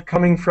sound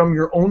coming from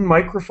your own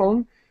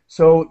microphone,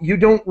 so you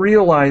don't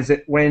realize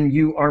it when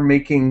you are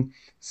making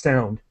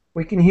sound.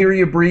 We can hear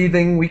you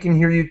breathing, we can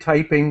hear you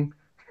typing,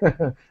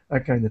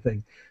 that kind of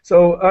thing.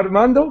 So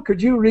Armando,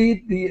 could you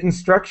read the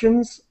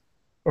instructions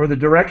or the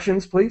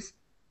directions, please?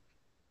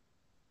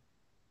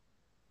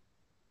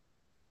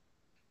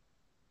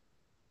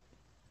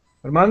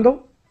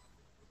 Armando?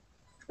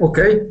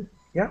 Okay.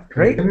 Yeah,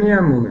 great. Give me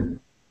a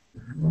moment.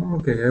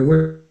 Okay, I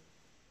will.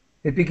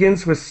 It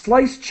begins with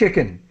sliced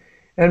chicken.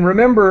 And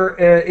remember,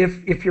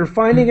 if you're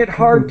finding it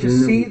hard to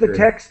see the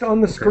text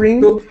on the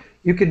screen,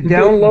 you can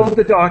download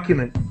the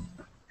document.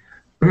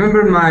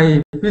 Remember,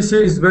 my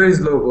PC is very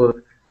slow.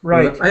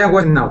 Right. I am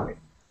watching now.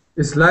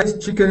 Sliced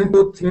chicken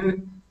into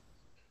thin.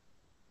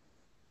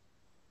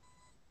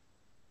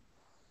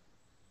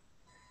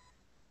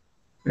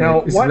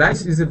 Now,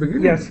 slice is the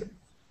beginning? Yes.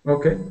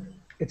 Okay.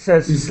 It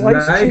says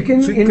sliced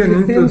chicken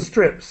into thin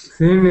strips.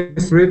 Thin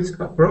strips,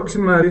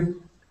 approximately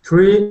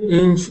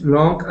 3-inch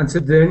long, and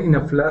set them in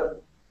a flat.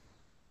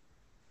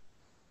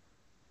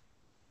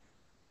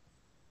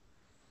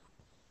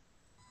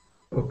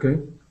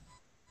 Okay.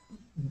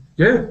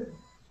 Yeah.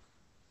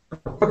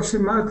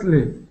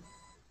 Approximately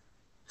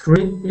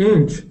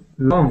 3-inch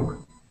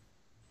long,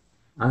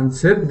 and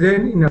set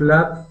them in a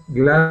flat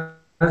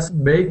glass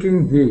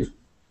baking dish.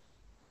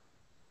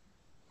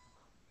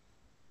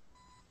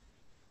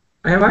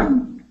 Am I?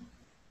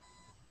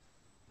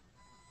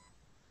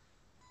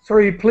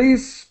 Sorry,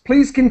 please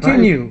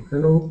continue. Hi.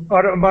 Hello.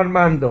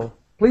 Armando,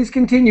 please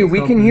continue. We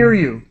can hear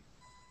you.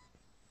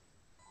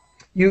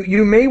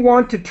 You may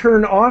want to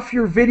turn off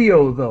your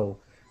video, though.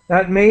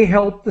 That may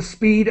help the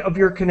speed of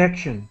your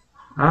connection.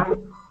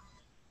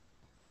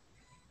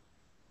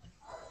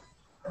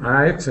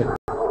 Excellent.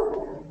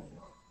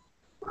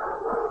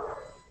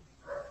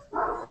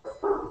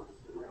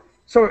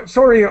 So,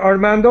 sorry,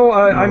 Armando,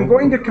 I'm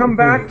going to come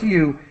back to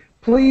you.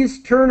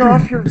 Please turn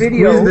off your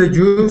video. Squeeze the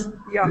juice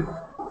Yeah.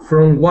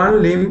 from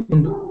one limb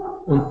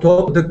on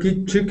top of the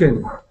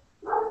chicken.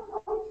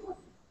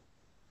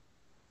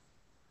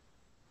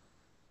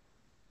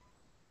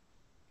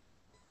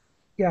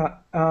 Yeah,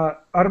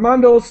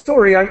 Armando,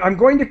 sorry, I'm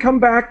going to come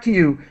back to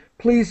you.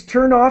 Please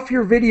turn off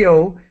your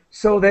video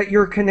so that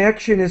your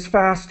connection is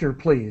faster,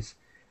 please.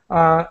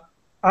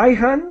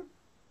 Ihan,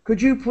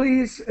 could you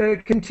please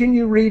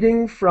continue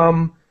reading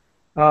from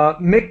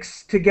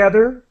Mix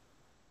Together?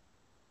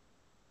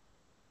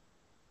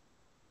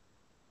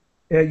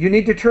 You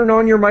need to turn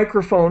on your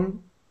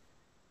microphone.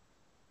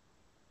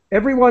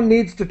 Everyone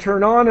needs to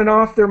turn on and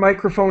off their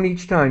microphone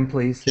each time,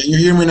 please. Can you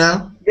hear me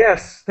now?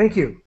 Yes, thank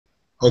you.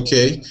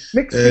 Okay.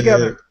 Mix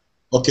together.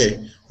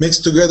 Okay. Mix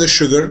together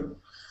sugar.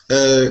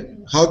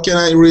 How can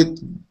I read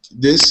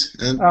this?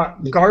 And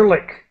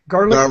garlic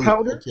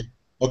powder.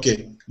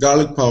 Okay.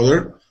 Garlic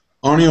powder,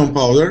 onion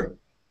powder,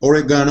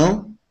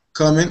 oregano,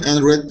 cumin,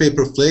 and red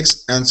pepper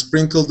flakes, and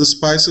sprinkle the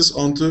spices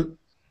onto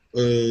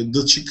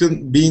the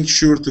chicken, being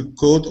sure to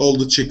coat all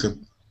the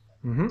chicken.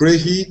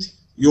 Preheat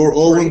your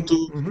oven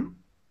to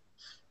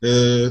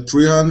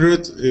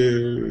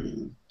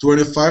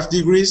 325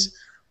 degrees.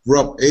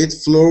 Wrap 8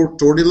 flour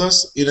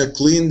tortillas in a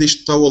clean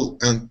dish towel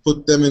and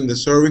put them in the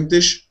serving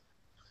dish.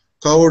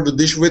 Cover the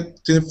dish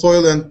with tin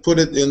foil and put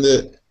it in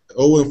the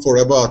oven for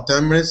about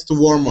 10 minutes to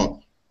warm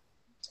up.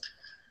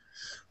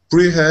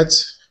 Preheat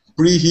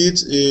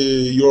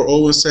your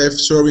oven-safe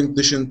serving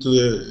dish in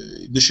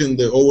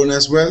the oven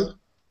as well.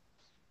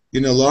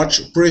 In a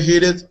large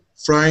preheated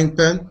frying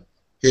pan,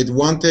 heat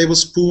 1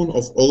 tablespoon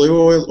of olive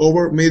oil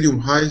over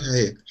medium-high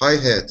heat.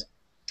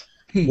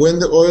 When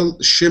the oil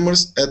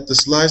shimmers, add the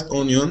sliced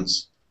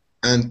onions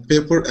and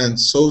pepper and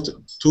saute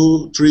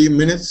 2-3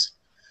 minutes.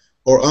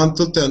 or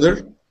until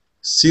tender.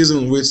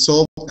 Season with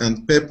salt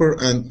and pepper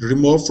and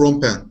remove from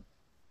pan.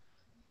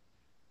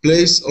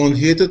 Place on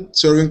heated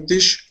serving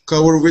dish.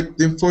 Cover with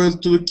tin foil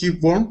to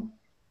keep warm.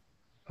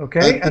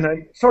 Okay, and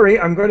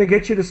I'm going to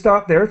get you to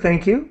stop there.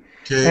 Thank you.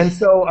 Okay. And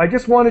so I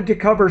just wanted to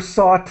cover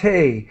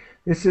sauté.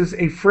 This is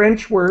a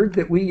French word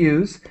that we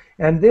use,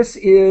 and this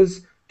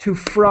is to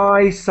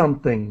fry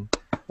something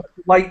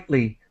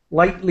lightly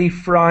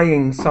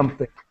frying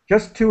something,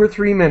 just 2 or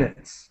 3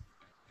 minutes.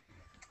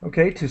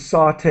 Okay, to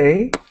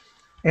sauté.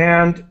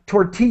 And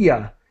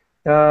tortilla,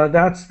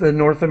 that's the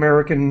North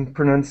American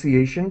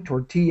pronunciation,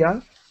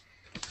 tortilla.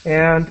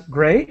 And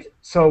great,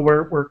 so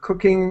we're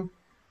cooking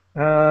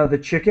the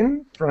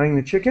chicken, frying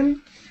the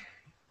chicken.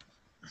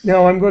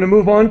 Now I'm going to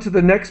move on to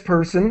the next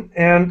person,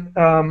 and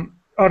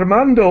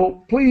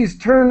Armando, please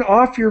turn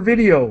off your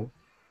video.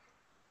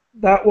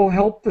 That will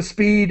help the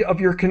speed of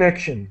your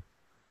connection.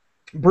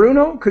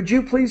 Bruno, could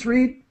you please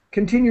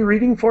continue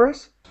reading for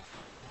us?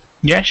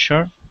 Yeah,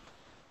 sure.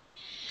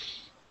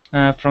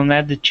 From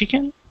add the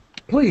chicken?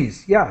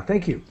 Please, yeah,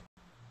 thank you.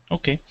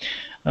 Okay.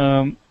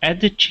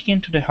 Add the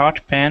chicken to the hot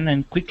pan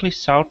and quickly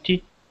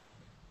saute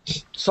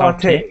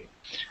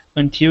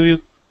until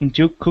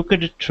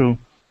cooked through,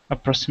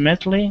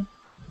 approximately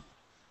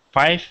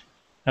 4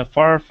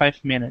 or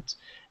 5 minutes.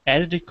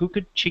 Add the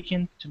cooked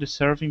chicken to the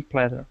serving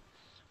platter.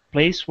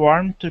 Place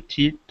warm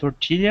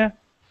tortilla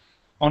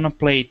on a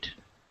plate.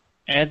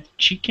 Add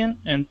chicken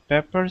and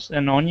peppers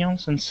and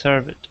onions and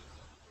serve.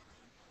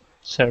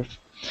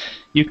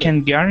 You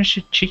can garnish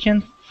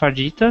chicken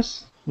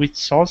fajitas with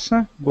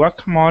salsa,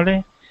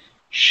 guacamole,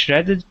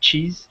 shredded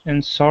cheese,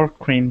 and sour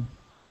cream.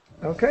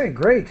 Okay,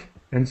 great.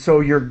 And so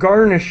you're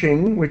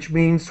garnishing, which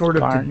means sort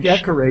of to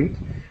decorate,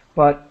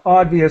 but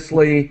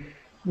obviously,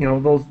 you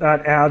know,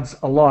 that adds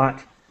a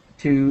lot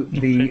to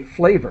the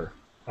flavor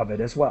of it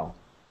as well.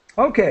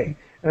 Okay,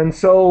 and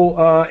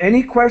so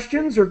any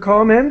questions or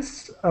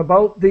comments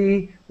about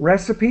the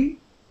recipe?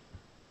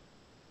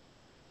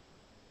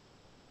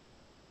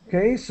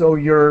 Okay, so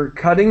you're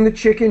cutting the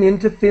chicken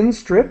into thin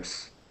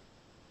strips.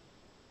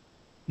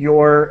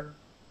 You're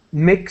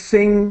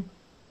mixing,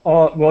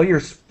 you're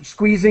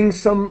squeezing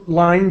some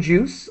lime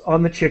juice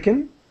on the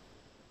chicken.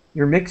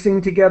 You're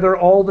mixing together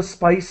all the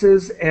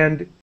spices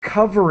and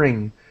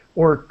covering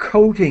or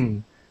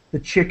coating the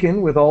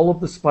chicken with all of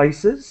the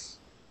spices.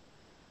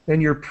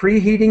 Then you're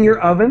preheating your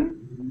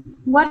oven.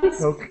 What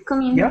is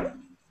cumin? Yeah.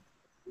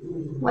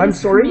 I'm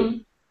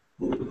sorry?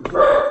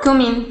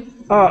 Cumin.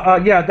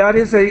 Yeah, that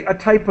is a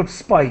type of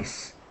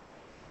spice.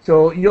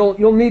 So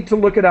you'll need to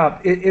look it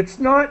up. It's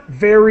not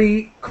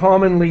very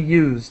commonly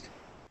used.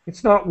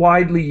 It's not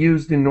widely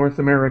used in North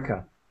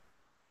America.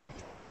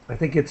 I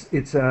think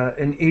it's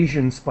an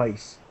Asian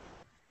spice.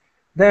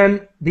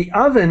 Then the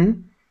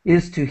oven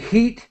is to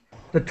heat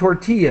the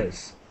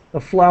tortillas,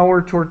 the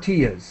flour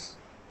tortillas.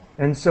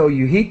 And so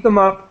you heat them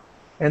up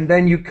and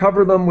then you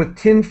cover them with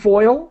tin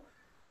foil.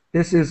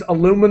 This is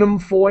aluminum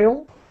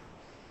foil,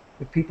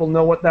 if people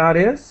know what that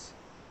is.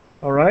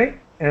 All right,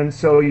 and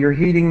so you're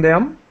heating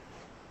them.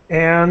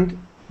 And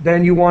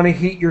then you want to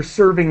heat your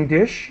serving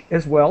dish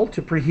as well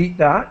to preheat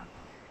that.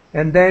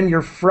 And then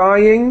you're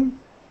frying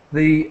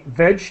the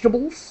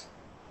vegetables.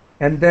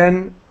 And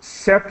then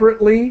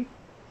separately,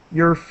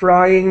 you're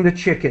frying the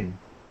chicken.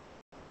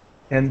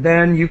 And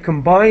then you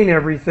combine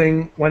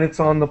everything when it's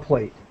on the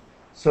plate.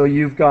 So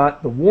you've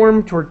got the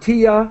warm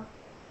tortilla,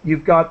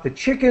 you've got the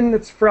chicken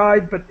that's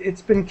fried, but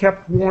it's been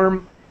kept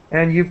warm,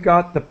 and you've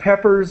got the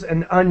peppers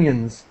and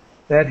onions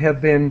that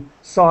have been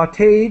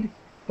sauteed,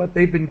 but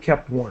they've been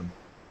kept warm.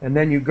 And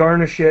then you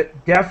garnish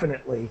it,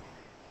 definitely.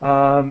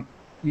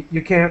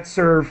 You can't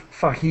serve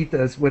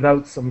fajitas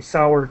without some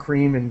sour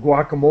cream and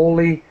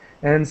guacamole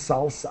and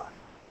salsa.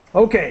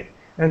 Okay,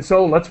 and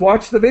so let's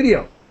watch the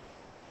video.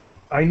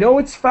 I know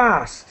it's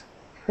fast.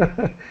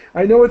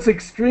 I know it's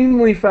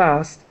extremely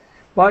fast,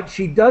 but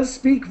she does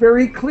speak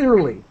very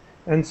clearly.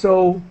 And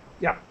so,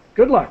 yeah,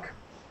 good luck.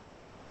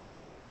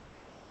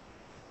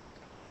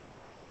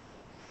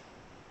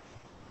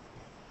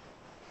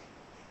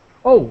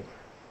 Oh,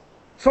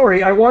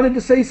 sorry, I wanted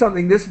to say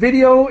something. This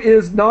video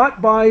is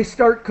not by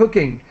Start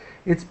Cooking.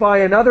 It's by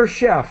another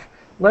chef.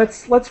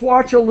 Let's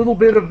watch a little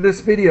bit of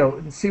this video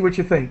and see what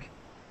you think.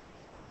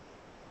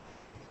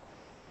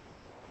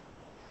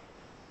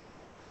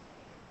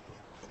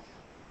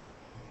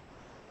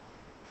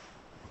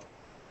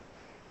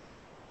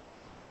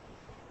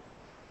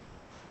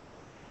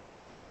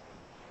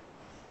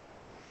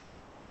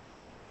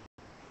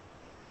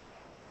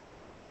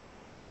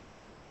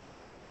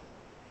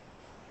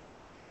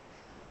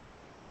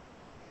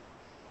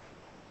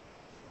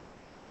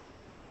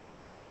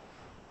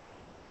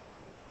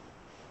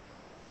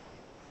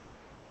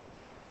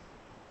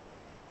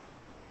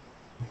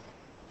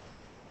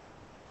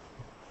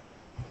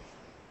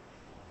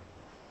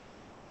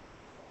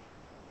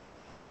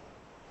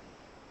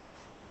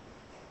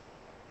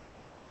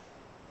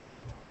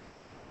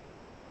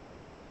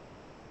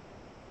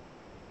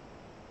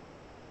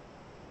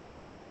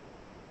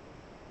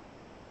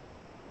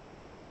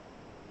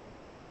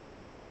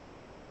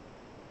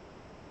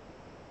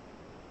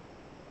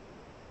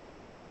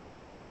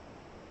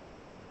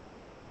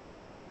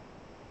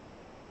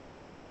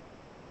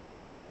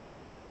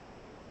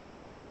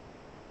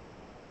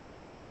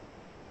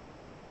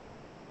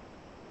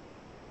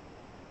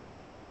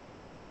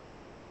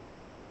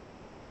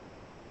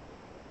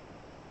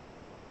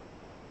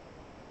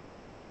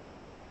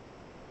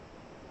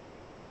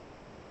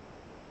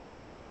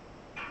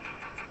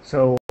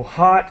 So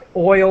hot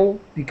oil,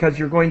 because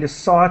you're going to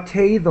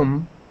saute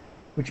them,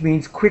 which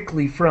means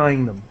quickly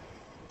frying them.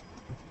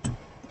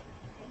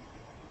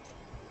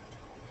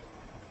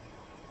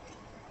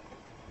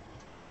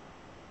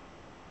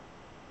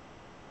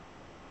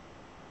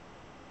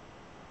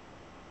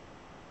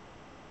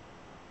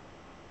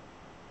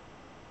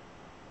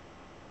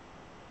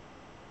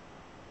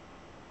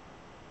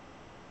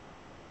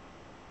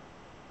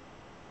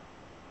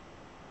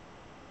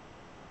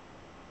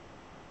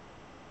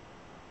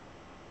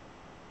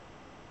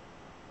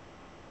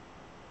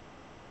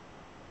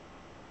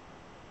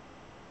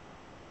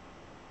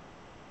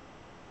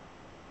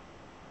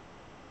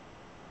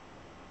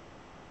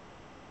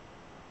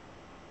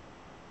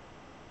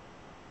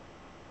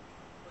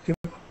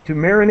 To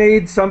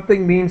marinade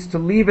something means to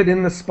leave it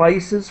in the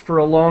spices for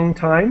a long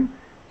time,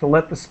 to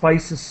let the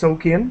spices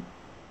soak in.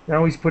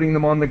 Now he's putting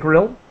them on the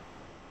grill.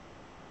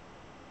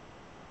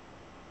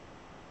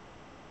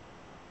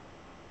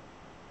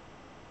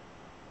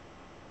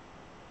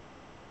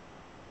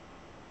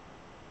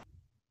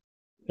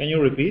 Can you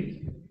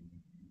repeat?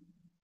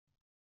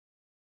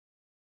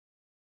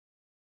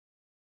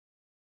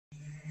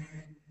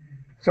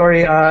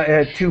 Sorry,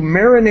 to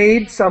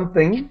marinade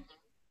something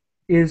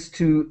is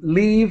to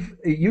leave,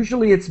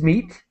 usually it's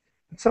meat,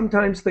 but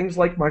sometimes things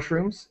like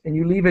mushrooms, and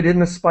you leave it in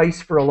the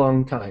spice for a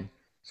long time.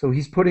 So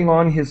he's putting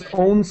on his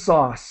own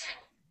sauce.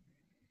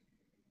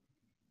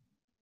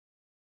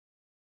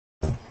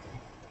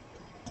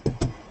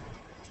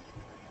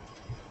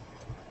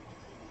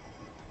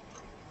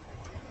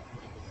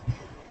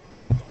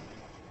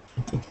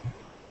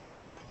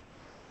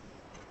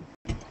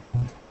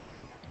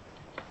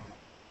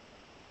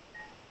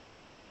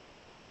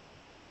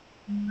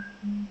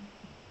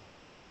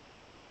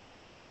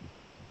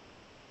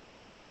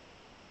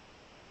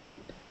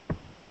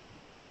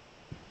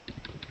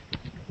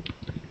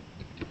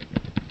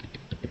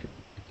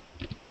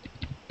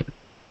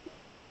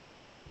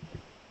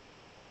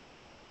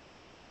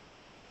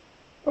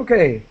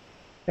 Okay,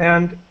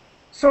 and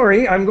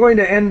sorry, I'm going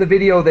to end the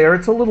video there.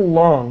 It's a little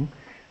long.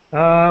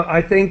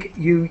 I think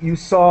you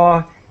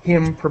saw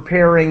him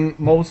preparing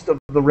most of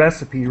the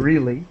recipe,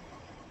 really.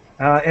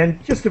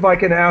 And just if I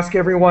can ask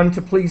everyone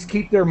to please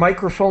keep their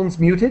microphones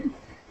muted.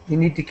 You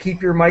need to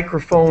keep your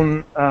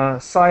microphone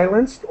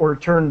silenced or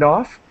turned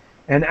off.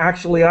 And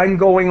actually, I'm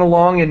going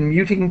along and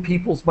muting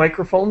people's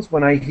microphones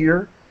when I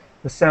hear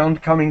the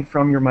sound coming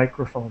from your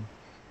microphone.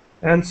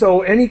 And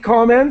so any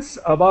comments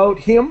about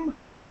him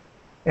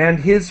and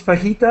his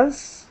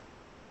fajitas?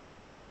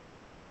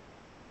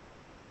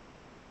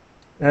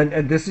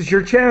 And this is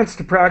your chance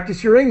to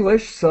practice your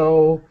English,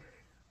 so...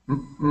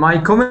 My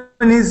comment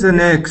is the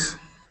next.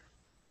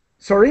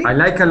 Sorry? I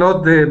like a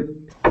lot the...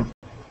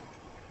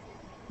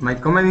 My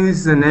comment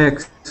is the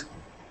next.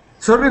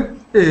 Sorry,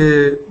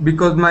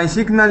 because my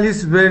signal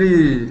is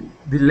very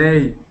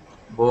delayed,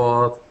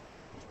 but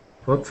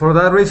for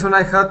that reason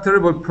I had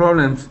terrible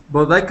problems.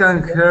 But I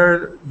can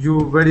hear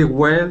you very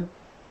well,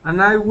 and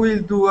I will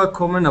do a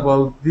comment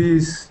about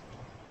this,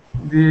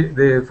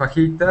 the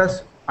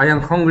fajitas. I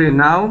am hungry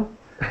now,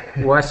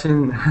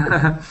 watching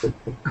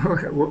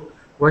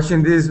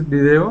watching this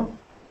video.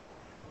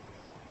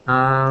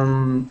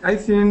 I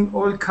think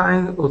all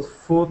kinds of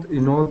food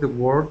in all the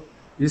world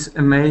is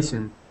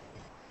amazing.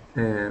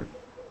 The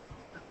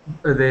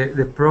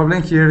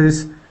problem here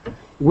is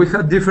we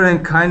have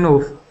different kind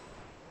of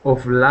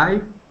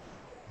life,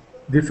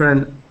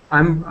 different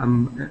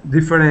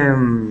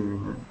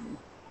different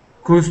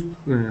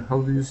how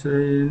do you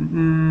say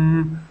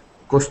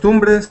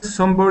costumbres?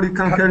 Somebody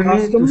can help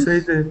me to say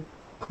the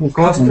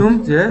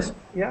costumes? Yes.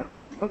 Yeah.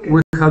 Okay.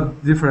 We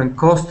have different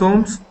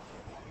costumes,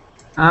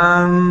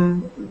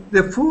 and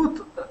the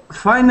food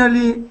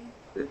finally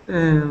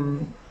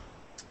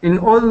in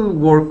all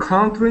world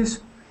countries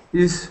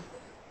is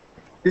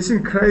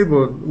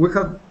incredible. We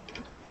have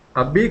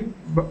a big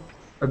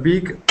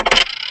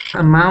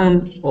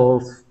amount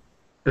of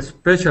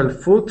special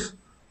foods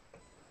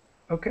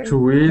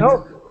to eat.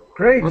 Oh,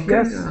 great! Okay,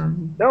 yes.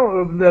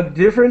 No, the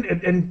different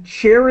and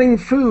sharing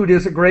food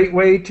is a great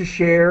way to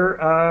share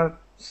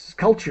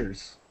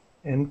cultures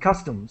and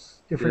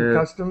customs, different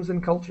customs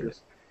and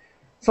cultures.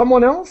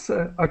 Someone else?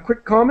 A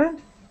quick comment?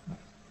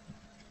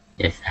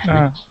 Yes.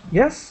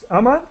 Yes,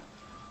 Ahmad?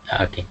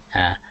 Okay.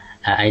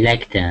 I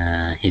liked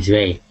his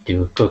way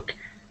to cook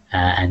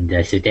and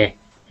saute.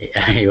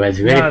 He was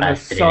very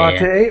fast. The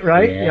saute,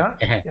 right?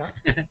 Yeah.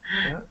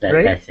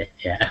 Great. That's it.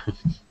 Yeah.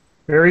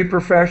 Very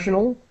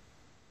professional.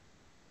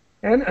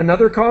 And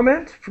another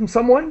comment from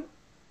someone?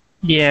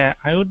 Yeah,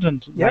 I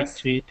wouldn't like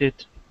to eat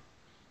it.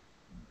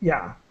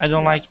 Yeah. I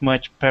don't like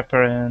much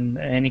pepper and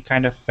any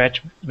kind of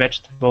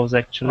vegetables,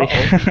 actually.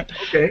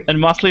 Okay. And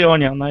mostly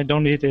onion. I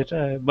don't eat it,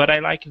 but I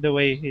like the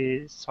way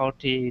he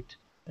sauteed it.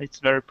 It's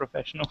very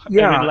professional.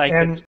 Yeah, I really like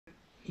it.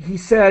 He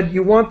said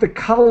you want the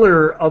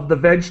color of the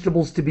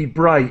vegetables to be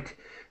bright.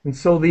 And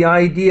so the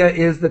idea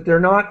is that they're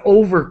not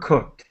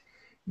overcooked.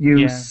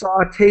 You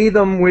saute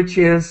them,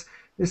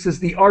 this is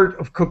the art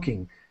of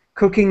cooking.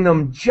 Cooking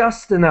them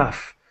just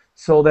enough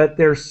so that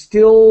they're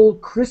still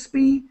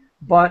crispy,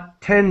 but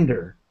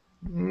tender.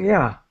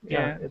 Yeah.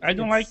 Yeah, it's- I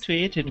don't it's- like to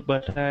eat it,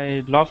 but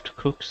I love to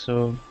cook,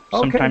 so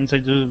Okay. sometimes I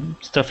do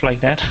stuff like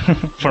that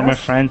for my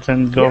Yes. friends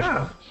and go.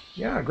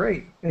 Yeah,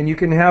 great. And you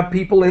can have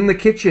people in the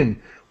kitchen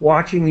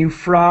watching you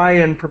fry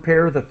and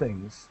prepare the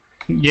things.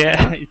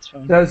 Yeah, it's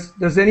fun.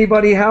 Does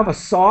anybody have a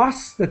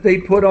sauce that they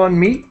put on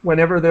meat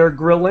whenever they're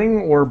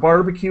grilling or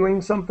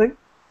barbecuing something?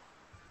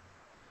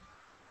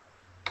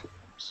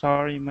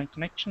 Sorry, my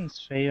connection's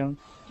failing,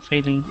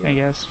 I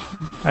guess.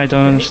 I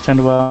don't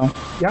understand well.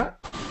 Yeah.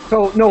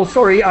 So, no,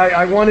 sorry,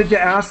 I wanted to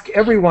ask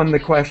everyone the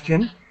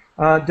question.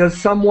 Does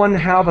someone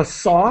have a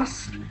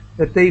sauce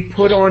that they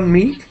put on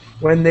meat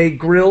when they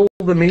grill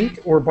the meat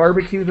or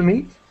barbecue the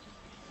meat?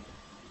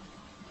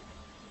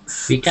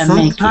 We can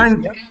make it.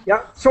 Sometimes,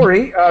 Yeah,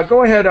 sorry,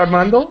 go ahead,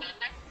 Armando.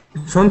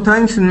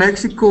 sometimes in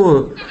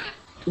Mexico,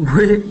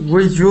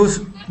 we use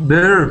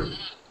beer.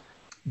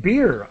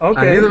 Beer, A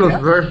okay. little yeah.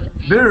 of beer.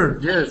 Beer,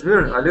 yes,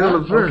 beer. A little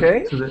of beer.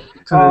 Okay. To the meat.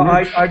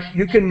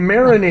 You can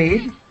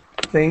marinate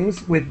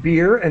things with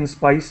beer and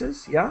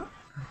spices, yeah?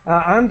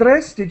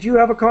 Andres, did you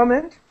have a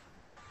comment?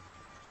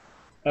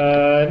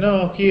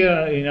 No,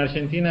 here in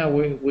Argentina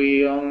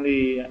we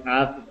only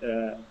add,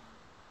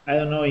 I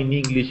don't know in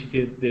English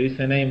if there is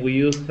a name, we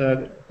use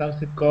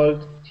something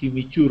called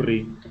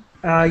chimichurri.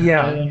 I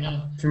Yeah. don't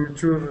know.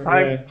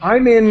 Chimichurri.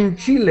 I'm in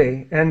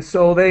Chile, and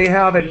so they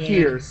have it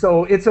here.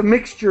 So it's a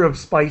mixture of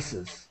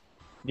spices.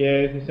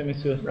 Yes, it's a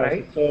mixture of spices.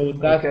 Right. So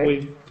that's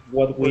Okay.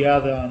 what we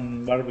add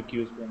on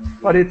barbecues.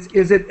 But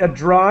is it a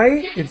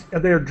dry? Are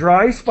there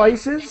dry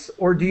spices,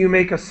 or do you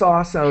make a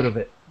sauce out of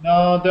it?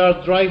 No, there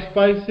are dry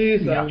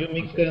spices Yeah. and you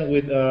mix them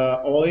with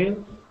oil.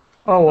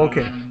 Oh,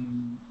 okay.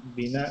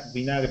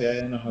 Vinagre, I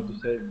don't know how to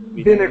say it.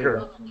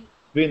 Vinegar.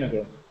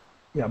 Vinegar.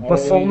 Yeah,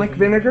 balsamic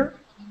vinegar.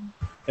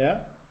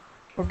 Yeah.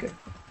 Okay.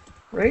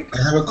 Great. I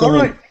have a All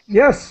comment right.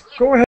 Yes.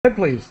 Go ahead,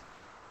 please.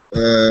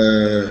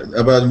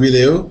 about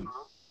video.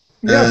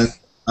 Yes.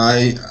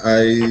 And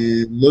I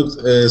looked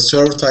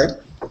serve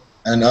type,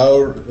 and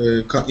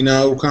in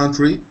our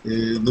country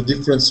the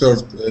different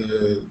served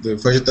the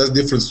fajitas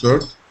different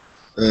served.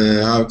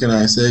 How can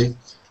I say,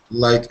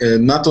 like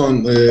not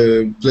on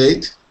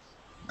plate,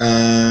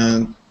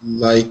 and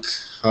like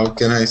how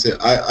can I say,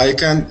 I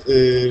can't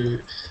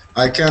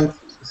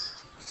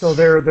So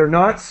they're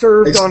not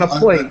served on a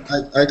plate.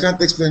 I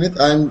can't explain it.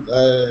 I'm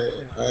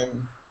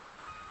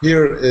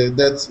here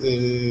that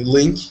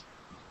link.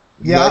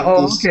 Yeah. Like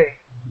Oh, this, okay.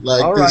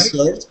 like All this right.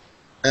 served,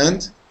 and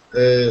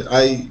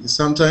I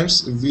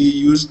sometimes we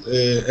used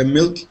a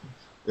milk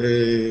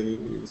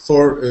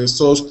for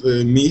sourced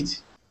meat,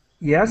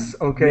 Yes.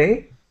 Okay.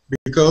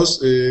 because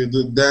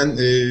then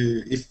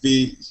if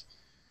we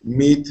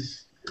meat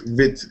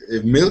with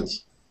milk,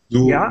 do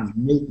Yeah.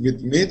 milk with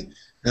meat,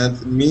 and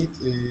meat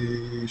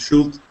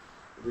should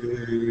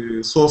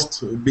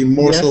be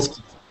more Yes. soft.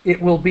 It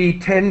will be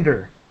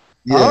tender.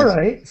 Yes. All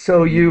right.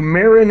 So you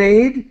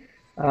marinade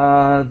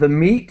the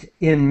meat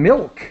in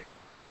milk.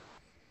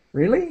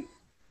 Really?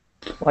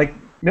 Like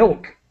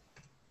milk?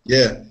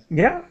 Yeah.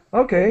 Yeah.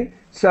 Okay.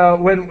 So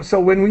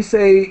when we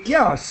say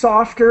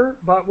softer,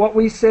 but what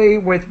we say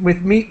with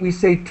meat we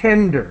say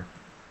tender.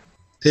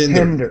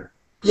 Tender.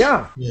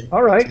 Yeah. Yeah.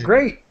 All right. Okay.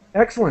 Great.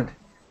 Excellent.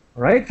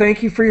 All right.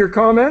 Thank you for your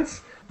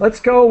comments. Let's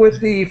go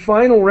with the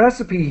final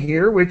recipe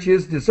here, which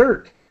is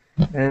dessert.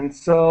 And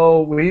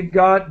so we've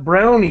got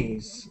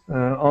brownies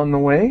on the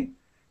way,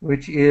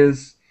 which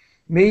is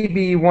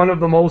maybe one of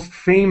the most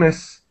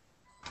famous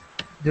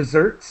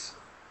desserts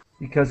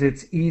because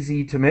it's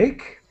easy to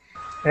make.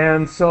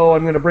 And so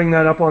I'm going to bring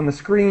that up on the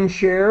screen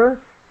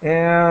share,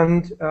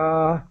 and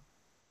I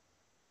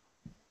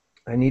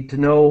need to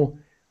know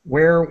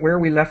where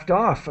we left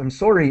off. I'm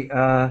sorry.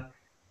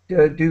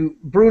 Do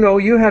Bruno,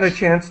 you had a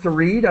chance to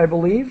read, I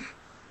believe.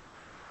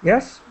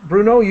 Yes,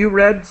 Bruno, you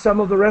read some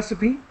of the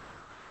recipe.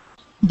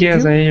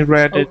 Yes, I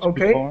read it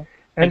okay. before.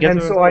 And guess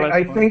it so was the I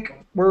last one. think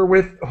we're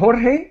with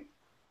Jorge.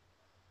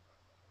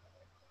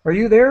 Are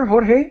you there,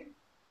 Jorge?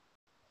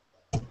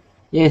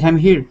 Yes, I'm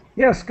here.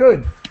 Yes,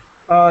 good.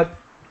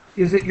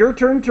 Is it your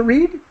turn to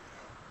read?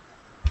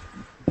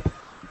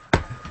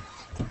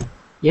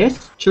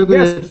 Yes,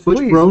 chocolate fudge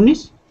please.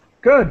 brownies.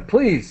 Good,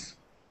 please.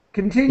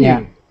 Continue.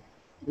 Yeah.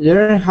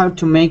 Learn how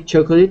to make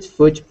chocolate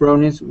fudge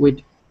brownies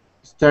with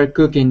Star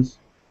Cooking's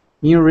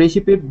new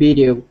recipe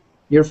video.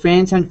 Your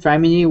friends and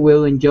family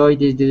will enjoy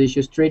this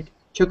delicious treat.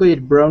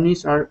 Chocolate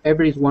brownies are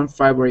everyone's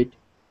favorite,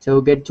 so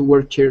get to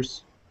work.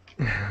 Cheers.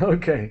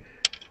 Okay.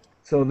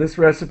 So this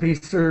recipe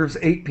serves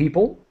 8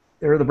 people.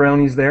 There are the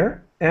brownies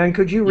there. And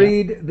could you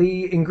read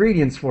the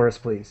ingredients for us,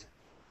 please?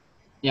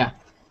 Yeah.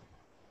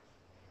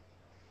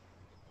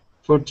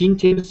 14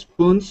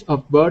 tablespoons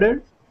of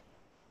butter.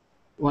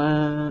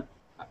 One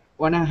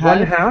and a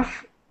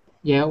half. 1/2.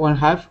 Yeah,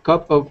 1/2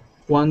 cup of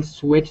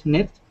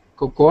sweetened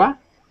cocoa.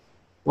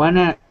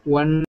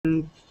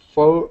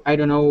 1/4. I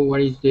don't know what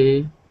is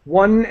the.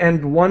 1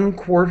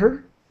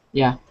 1/4.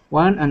 Yeah,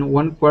 1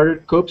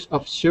 1/4 cups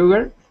of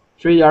sugar.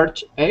 3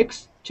 large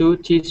eggs. 2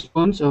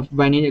 teaspoons of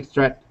vanilla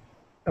extract.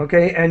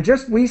 Okay, and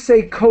just we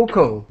say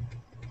cocoa.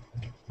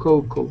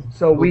 Cocoa.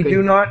 So we Okay.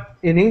 do not,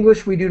 in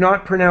English, we do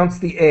not pronounce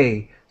the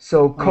A.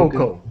 So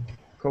cocoa.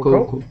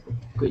 Cocoa. Cocoa.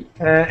 Okay.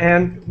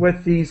 And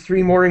with these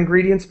 3 more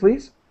ingredients,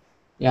 please.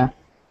 Yeah.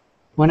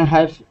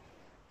 1.5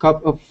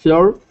 cup of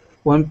flour,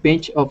 1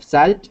 pinch of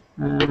salt,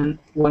 and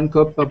 1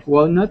 cup of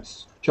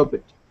walnuts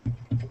chopped.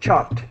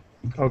 Chopped.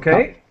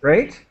 Okay,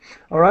 great.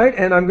 All right,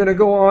 and I'm going to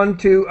go on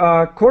to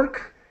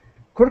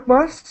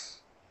Korkmaz.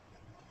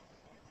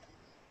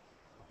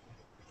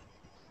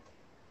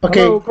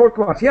 Okay. Hello,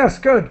 Korkmaz. Yes,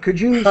 good. Could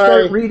you Hi.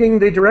 start reading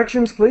the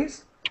directions,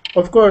 please?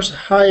 Of course.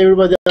 Hi,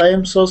 everybody. I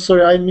am so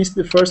sorry I missed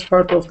the first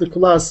part of the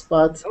class,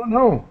 but oh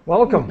no,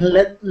 welcome.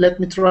 Let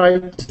me try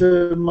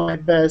to my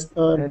best.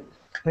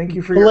 Thank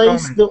you for your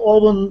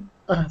comment.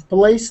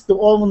 Place the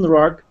oven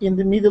rack in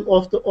the middle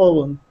of the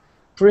oven.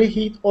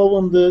 Preheat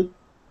oven to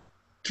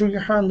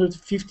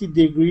 350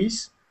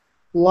 degrees.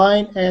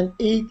 Line an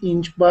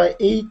 8-inch by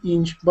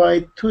 8-inch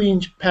by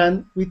 2-inch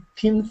pan with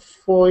tin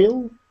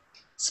foil.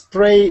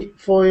 Spray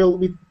foil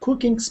with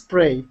cooking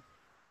spray.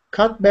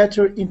 Cut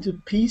batter into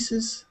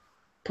pieces.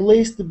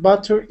 Place the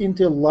butter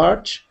into a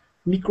large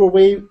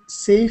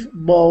microwave-safe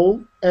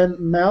bowl and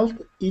melt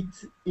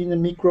it in a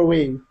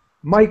microwave.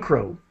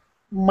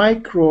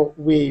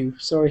 Microwave,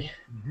 sorry.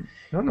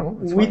 No,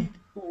 it's with, fine.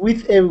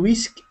 With a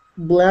whisk,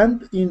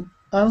 blend in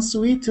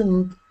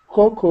unsweetened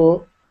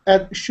cocoa,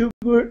 add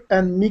sugar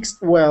and mix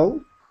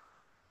well.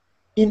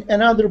 In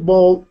another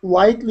bowl,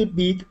 lightly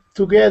beat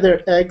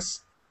together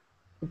eggs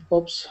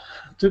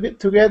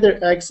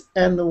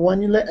and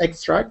vanilla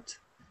extract.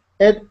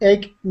 Add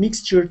egg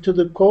mixture to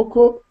the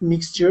cocoa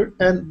mixture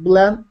and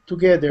blend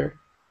together.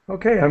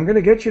 Okay, I'm going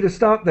to get you to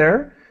stop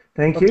there.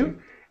 Thank you.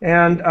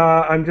 And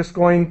I'm just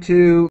going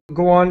to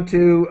go on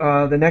to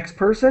the next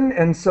person.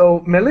 And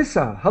so,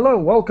 Melissa, hello,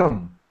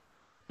 welcome.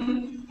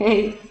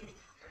 Hey.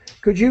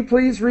 Could you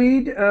please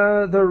read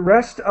the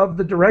rest of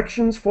the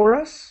directions for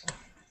us?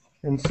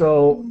 And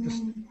so,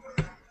 just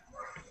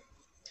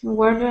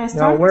where do I now,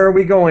 start? where are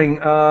we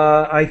going?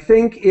 I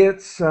think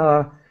it's,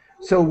 in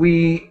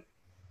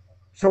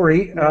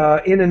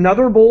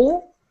another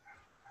bowl,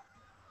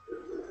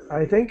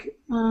 I think.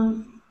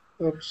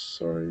 Oops,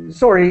 sorry.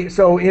 Sorry,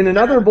 so in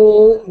another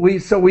bowl,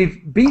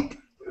 we've beat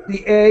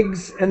the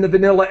eggs and the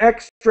vanilla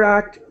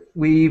extract,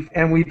 we've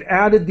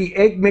added the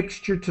egg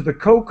mixture to the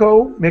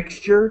cocoa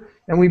mixture,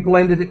 and we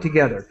blended it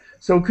together.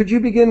 So could you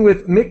begin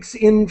with mix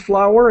in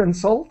flour and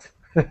salt?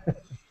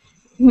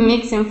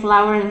 Mix in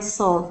flour and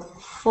salt.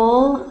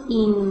 Fold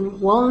in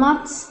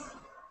walnuts.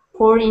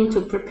 Pour into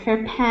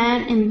prepared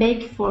pan and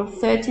bake for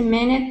 30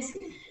 minutes.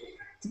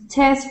 To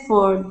test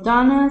for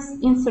doneness,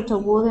 insert a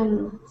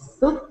wooden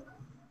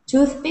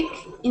toothpick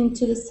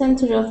into the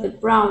center of the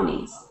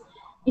brownies.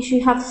 It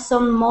should have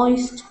some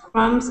moist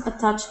crumbs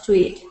attached to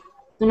it.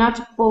 Do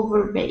not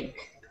overbake.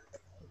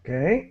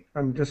 Okay,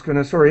 I'm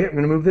going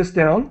to move this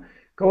down.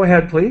 Go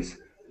ahead, please.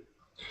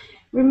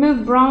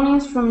 Remove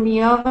brownies from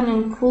the oven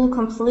and cool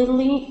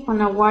completely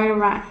on a wire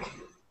rack.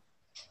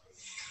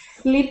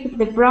 Flip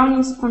the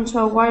brownies onto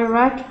a wire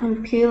rack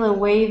and peel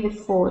away the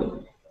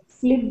foil.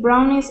 Flip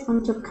brownies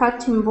onto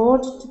cutting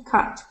board to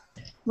cut.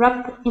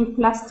 Wrap in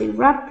plastic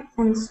wrap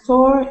and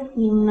store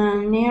in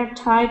an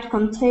airtight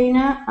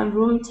container at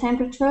room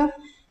temperature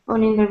or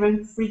in the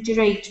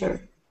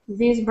refrigerator.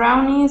 These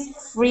brownies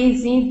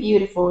freeze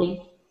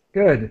beautifully.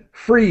 Good.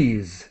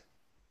 Freeze,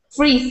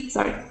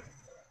 sorry.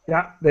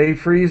 Yeah, they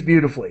freeze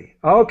beautifully.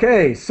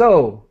 Okay,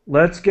 so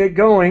let's get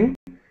going.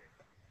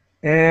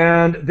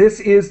 And this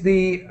is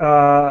the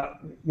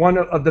one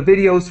of the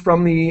videos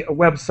from the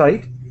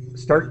website,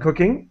 Start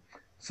Cooking.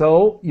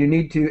 So you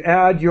need to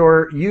add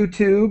your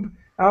YouTube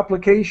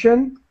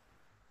application.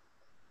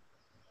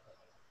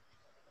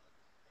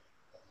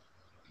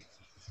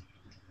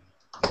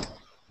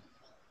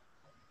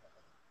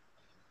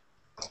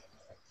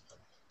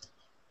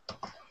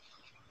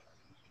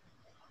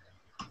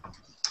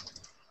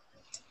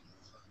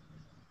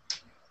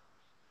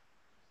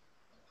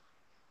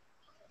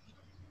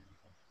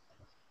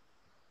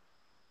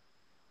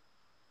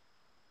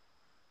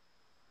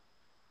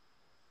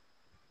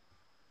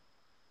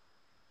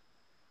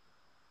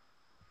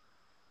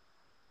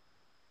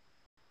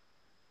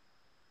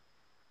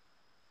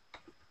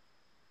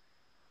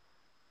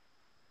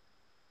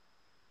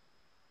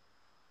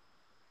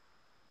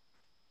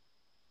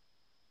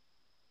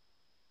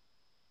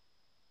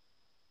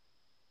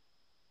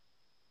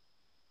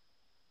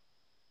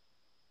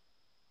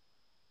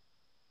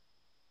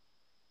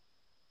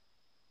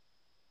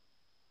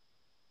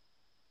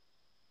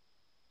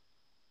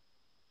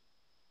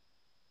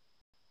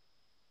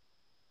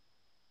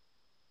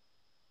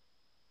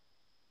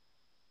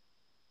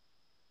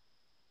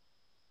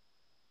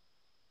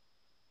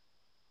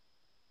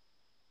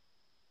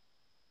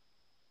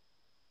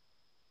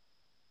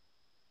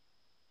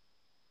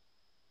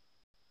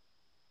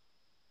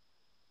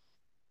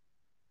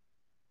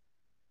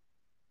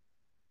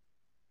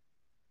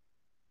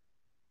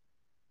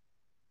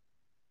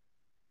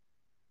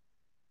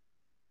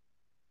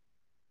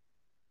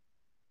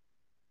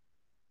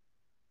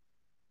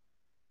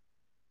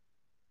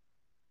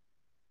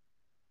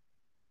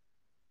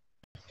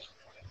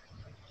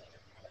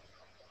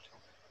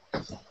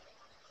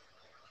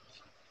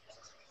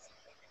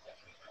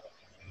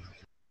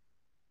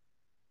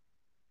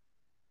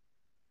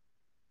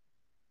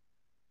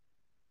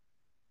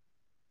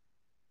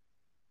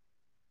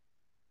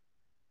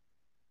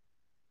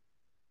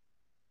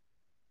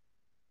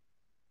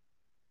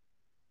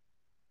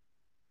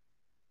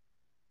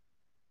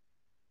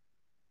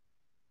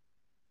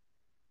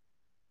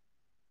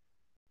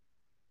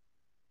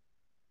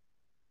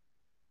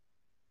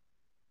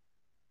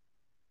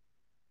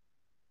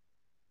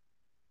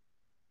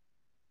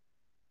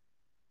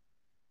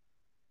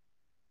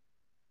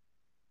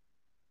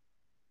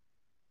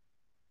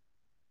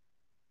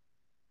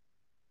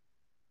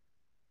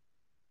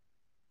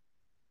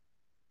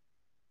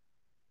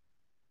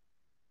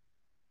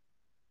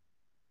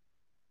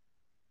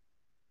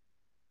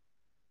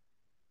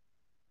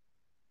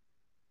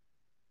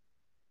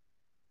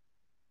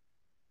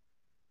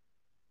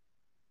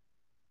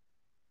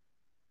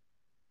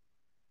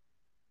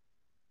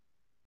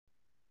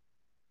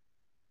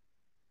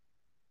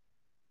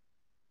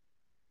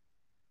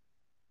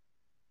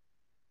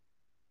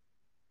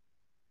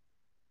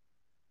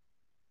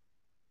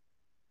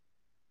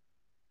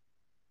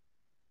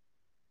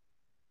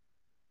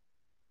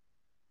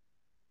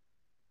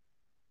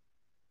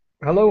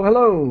 Hello,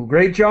 hello.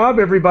 Great job,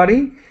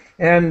 everybody.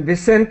 And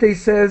Vicente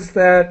says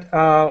that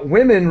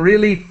women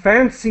really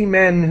fancy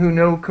men who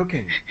know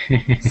cooking.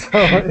 So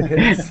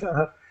it's,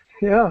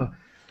 yeah.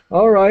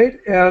 All right.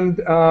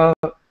 And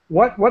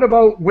what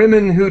about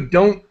women who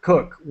don't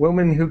cook?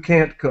 Women who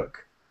can't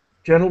cook?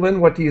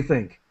 Gentlemen, what do you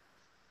think?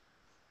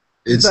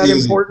 It's Is that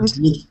easy. important?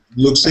 It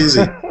looks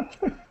easy.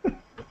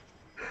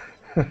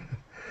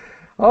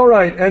 All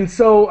right. And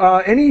so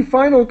any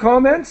final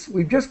comments?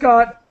 We've just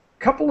got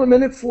a couple of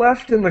minutes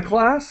left in the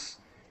class.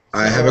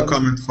 I have a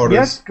comment for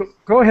Yes, this.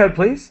 go ahead,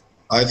 please.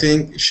 I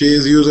think she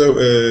is using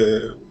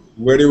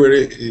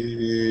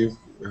very,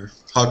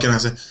 how can I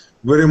say,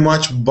 very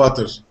much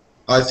butter.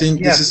 I think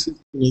Yes. this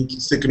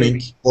is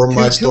sickening for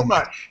my Too stomach.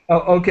 much. Oh,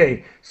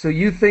 okay. So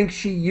you think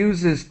she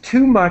uses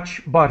too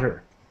much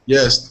butter?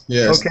 Yes,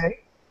 yes. Okay.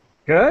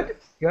 Good.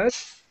 Good.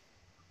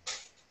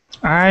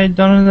 I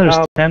don't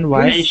understand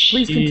why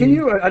Please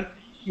continue.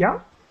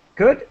 Yeah.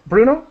 Good.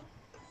 Bruno?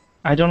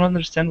 I don't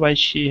understand why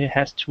she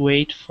has to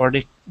wait for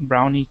the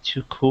brownie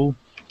to cool.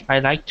 I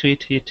like to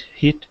eat it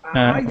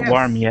yes.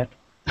 warm yet.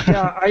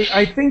 Yeah,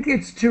 I think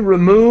it's to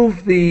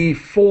remove the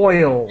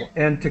foil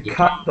and to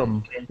cut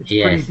them. It's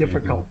pretty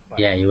difficult. But,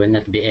 Yeah, you will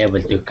not be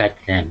able to cut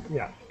them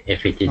yeah.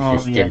 if it is Oh,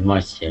 still yeah.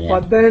 moisture. Yeah.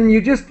 But then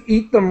you just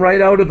eat them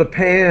right out of the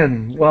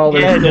pan while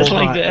they're Yeah, still just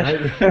like hot,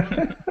 that.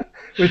 right?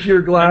 With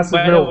your glass of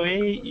By the milk.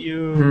 way,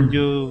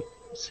 you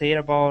say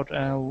about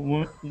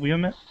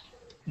women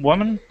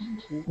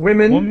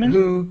Women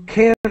who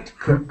can't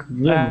cook.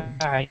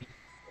 yeah,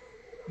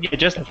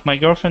 just like my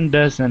girlfriend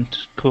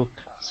doesn't cook,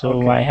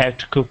 so I have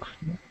to cook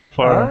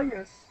for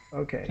yes.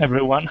 Okay.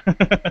 everyone.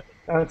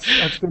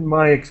 That's been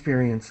my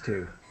experience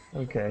too.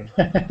 Okay.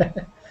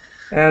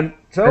 And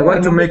so I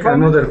want to make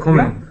another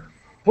comment. Yeah,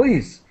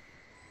 please,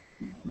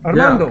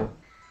 Armando.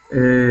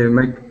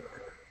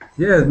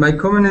 My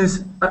comment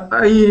is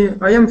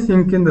I am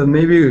thinking that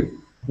maybe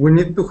we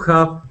need to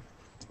have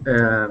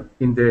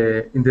in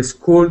the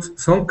schools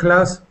some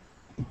class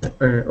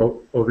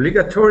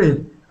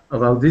obligatory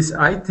about this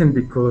item,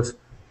 because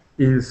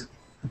if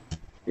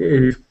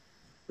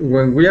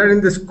when we are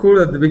in the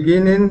school at the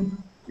beginning,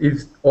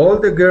 if all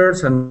the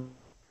girls and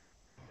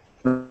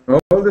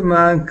all the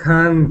men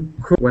can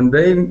cook, when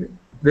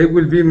they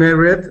will be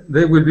married,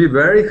 they will be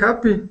very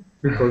happy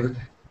because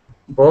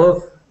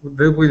both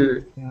they will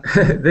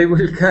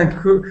can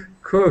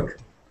cook.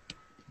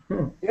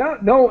 Yeah,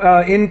 no,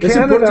 in It's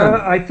Canada,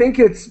 important. I think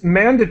it's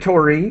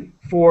mandatory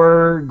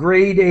for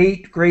grade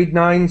 8, grade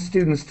 9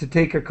 students to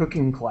take a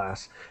cooking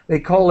class. They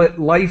call it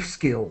life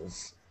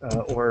skills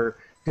or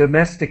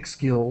domestic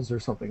skills or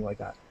something like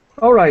that.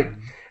 All right,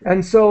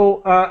 and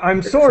so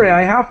I'm sorry,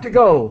 I have to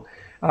go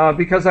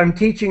because I'm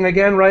teaching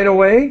again right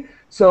away.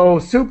 So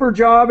super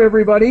job,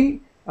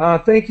 everybody.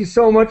 Thank you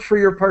so much for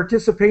your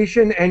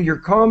participation and your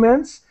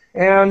comments.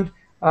 And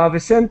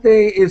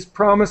Vicente is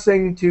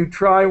promising to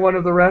try one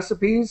of the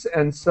recipes,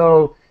 and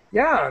so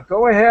yeah,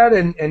 go ahead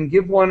and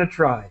give one a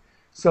try.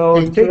 So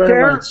Thank you take very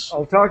care. much.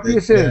 I'll talk to you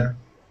Take soon. care.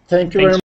 Thank you very much.